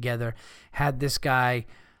guy together had this guy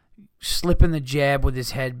slipping the jab with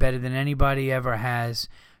his head better than anybody ever has,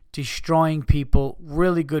 destroying people,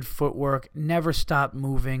 really good footwork, never stopped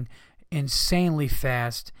moving, insanely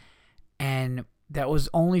fast, and that was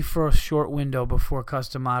only for a short window before Cus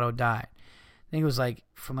D'Amato died. I think it was like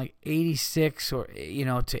from like 86 or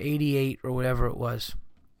to 88 or whatever it was.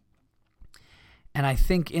 And I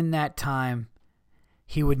think in that time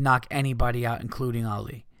he would knock anybody out, including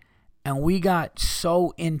Ali. And we got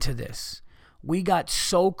so into this. We got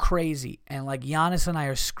so crazy. And like Giannis and I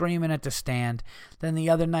are screaming at the stand. Then the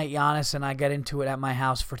other night, Giannis and I got into it at my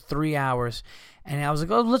house for 3 hours. And I was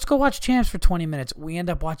like, oh, let's go watch Champs for 20 minutes. We end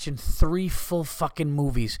up watching 3 full fucking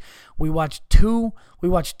movies. We watched Chase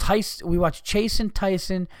and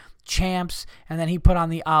Tyson, Champs, and then he put on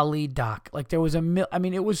the Ali doc. Like there was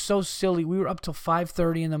it was so silly. We were up till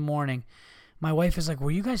 5:30 in the morning. My wife is like,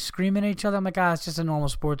 were you guys screaming at each other? I'm like, it's just a normal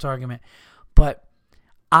sports argument. But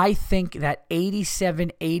I think that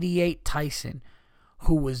 87, 88 Tyson,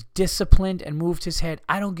 who was disciplined and moved his head,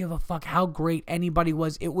 I don't give a fuck how great anybody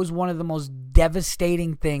was. It was one of the most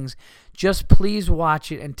devastating things. Just please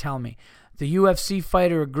watch it and tell me. The UFC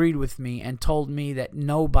fighter agreed with me and told me that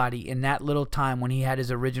nobody in that little time when he had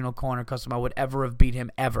his original corner customer would ever have beat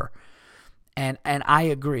him ever. And I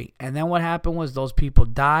agree. And then what happened was those people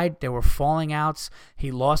died. There were falling outs.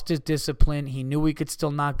 He lost his discipline. He knew he could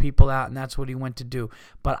still knock people out, and that's what he went to do.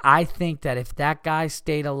 But I think that if that guy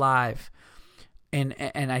stayed alive, and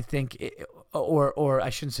I think, or I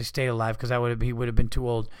shouldn't say stayed alive because he would have been too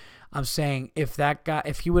old. I'm saying if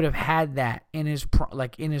he would have had that in his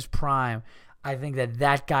prime, I think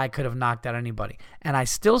that guy could have knocked out anybody. And I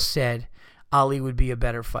still said Ali would be a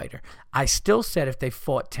better fighter. I still said if they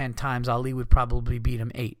fought 10 times, Ali would probably beat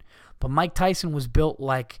him 8. But Mike Tyson was built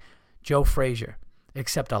like Joe Frazier,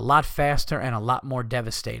 except a lot faster and a lot more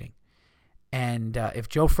devastating. And if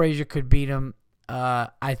Joe Frazier could beat him,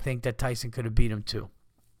 I think that Tyson could have beat him too.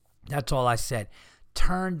 That's all I said.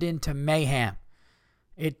 Turned into mayhem.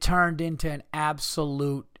 It turned into an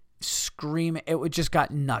absolute screaming. It just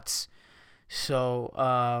got nuts. So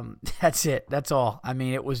that's it. That's all. I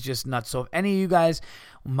mean, it was just nuts. So if any of you guys,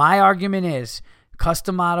 my argument is Cus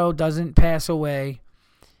D'Amato doesn't pass away.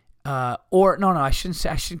 I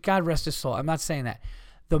shouldn't. God rest his soul. I'm not saying that.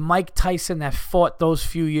 The Mike Tyson that fought those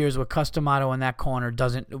few years with Cus D'Amato in that corner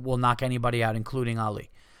will knock anybody out, including Ali.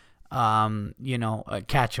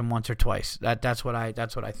 Catch him once or twice. That's what I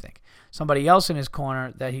think. Somebody else in his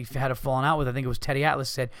corner that he had a falling out with, I think it was Teddy Atlas,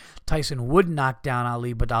 said Tyson would knock down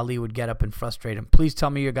Ali, but Ali would get up and frustrate him. Please tell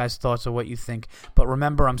me your guys' thoughts of what you think. But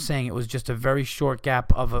remember, I'm saying it was just a very short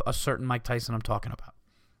gap of a certain Mike Tyson I'm talking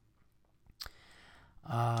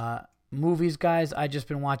about. Movies, guys, I just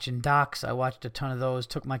been watching docs. I watched a ton of those.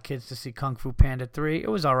 Took my kids to see Kung Fu Panda 3.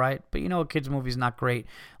 It was all right, but a kids' movie's not great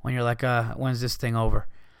when you're like, when's this thing over?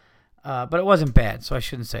 But it wasn't bad, so I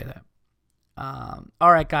shouldn't say that.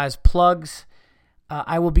 All right, guys, plugs.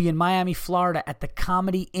 I will be in Miami, Florida at the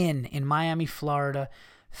Comedy Inn in Miami, Florida,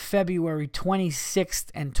 February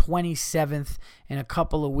 26th and 27th in a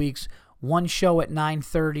couple of weeks. One show at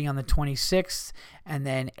 9:30 on the 26th, and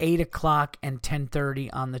then 8 o'clock and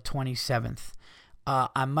 10:30 on the 27th.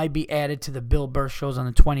 I might be added to the Bill Burr shows on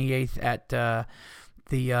the 28th at the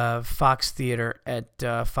Fox Theater at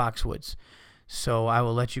Foxwoods. So I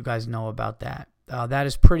will let you guys know about that. That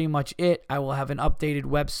is pretty much it. I will have an updated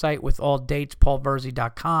website with all dates,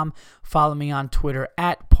 paulverzi.com. Follow me on Twitter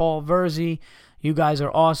at paulverzi. You guys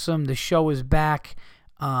are awesome. The show is back.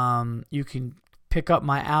 You can pick up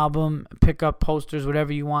my album, pick up posters,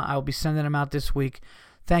 whatever you want. I will be sending them out this week.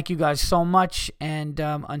 Thank you guys so much. And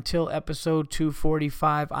until episode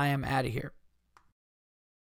 245, I am out of here.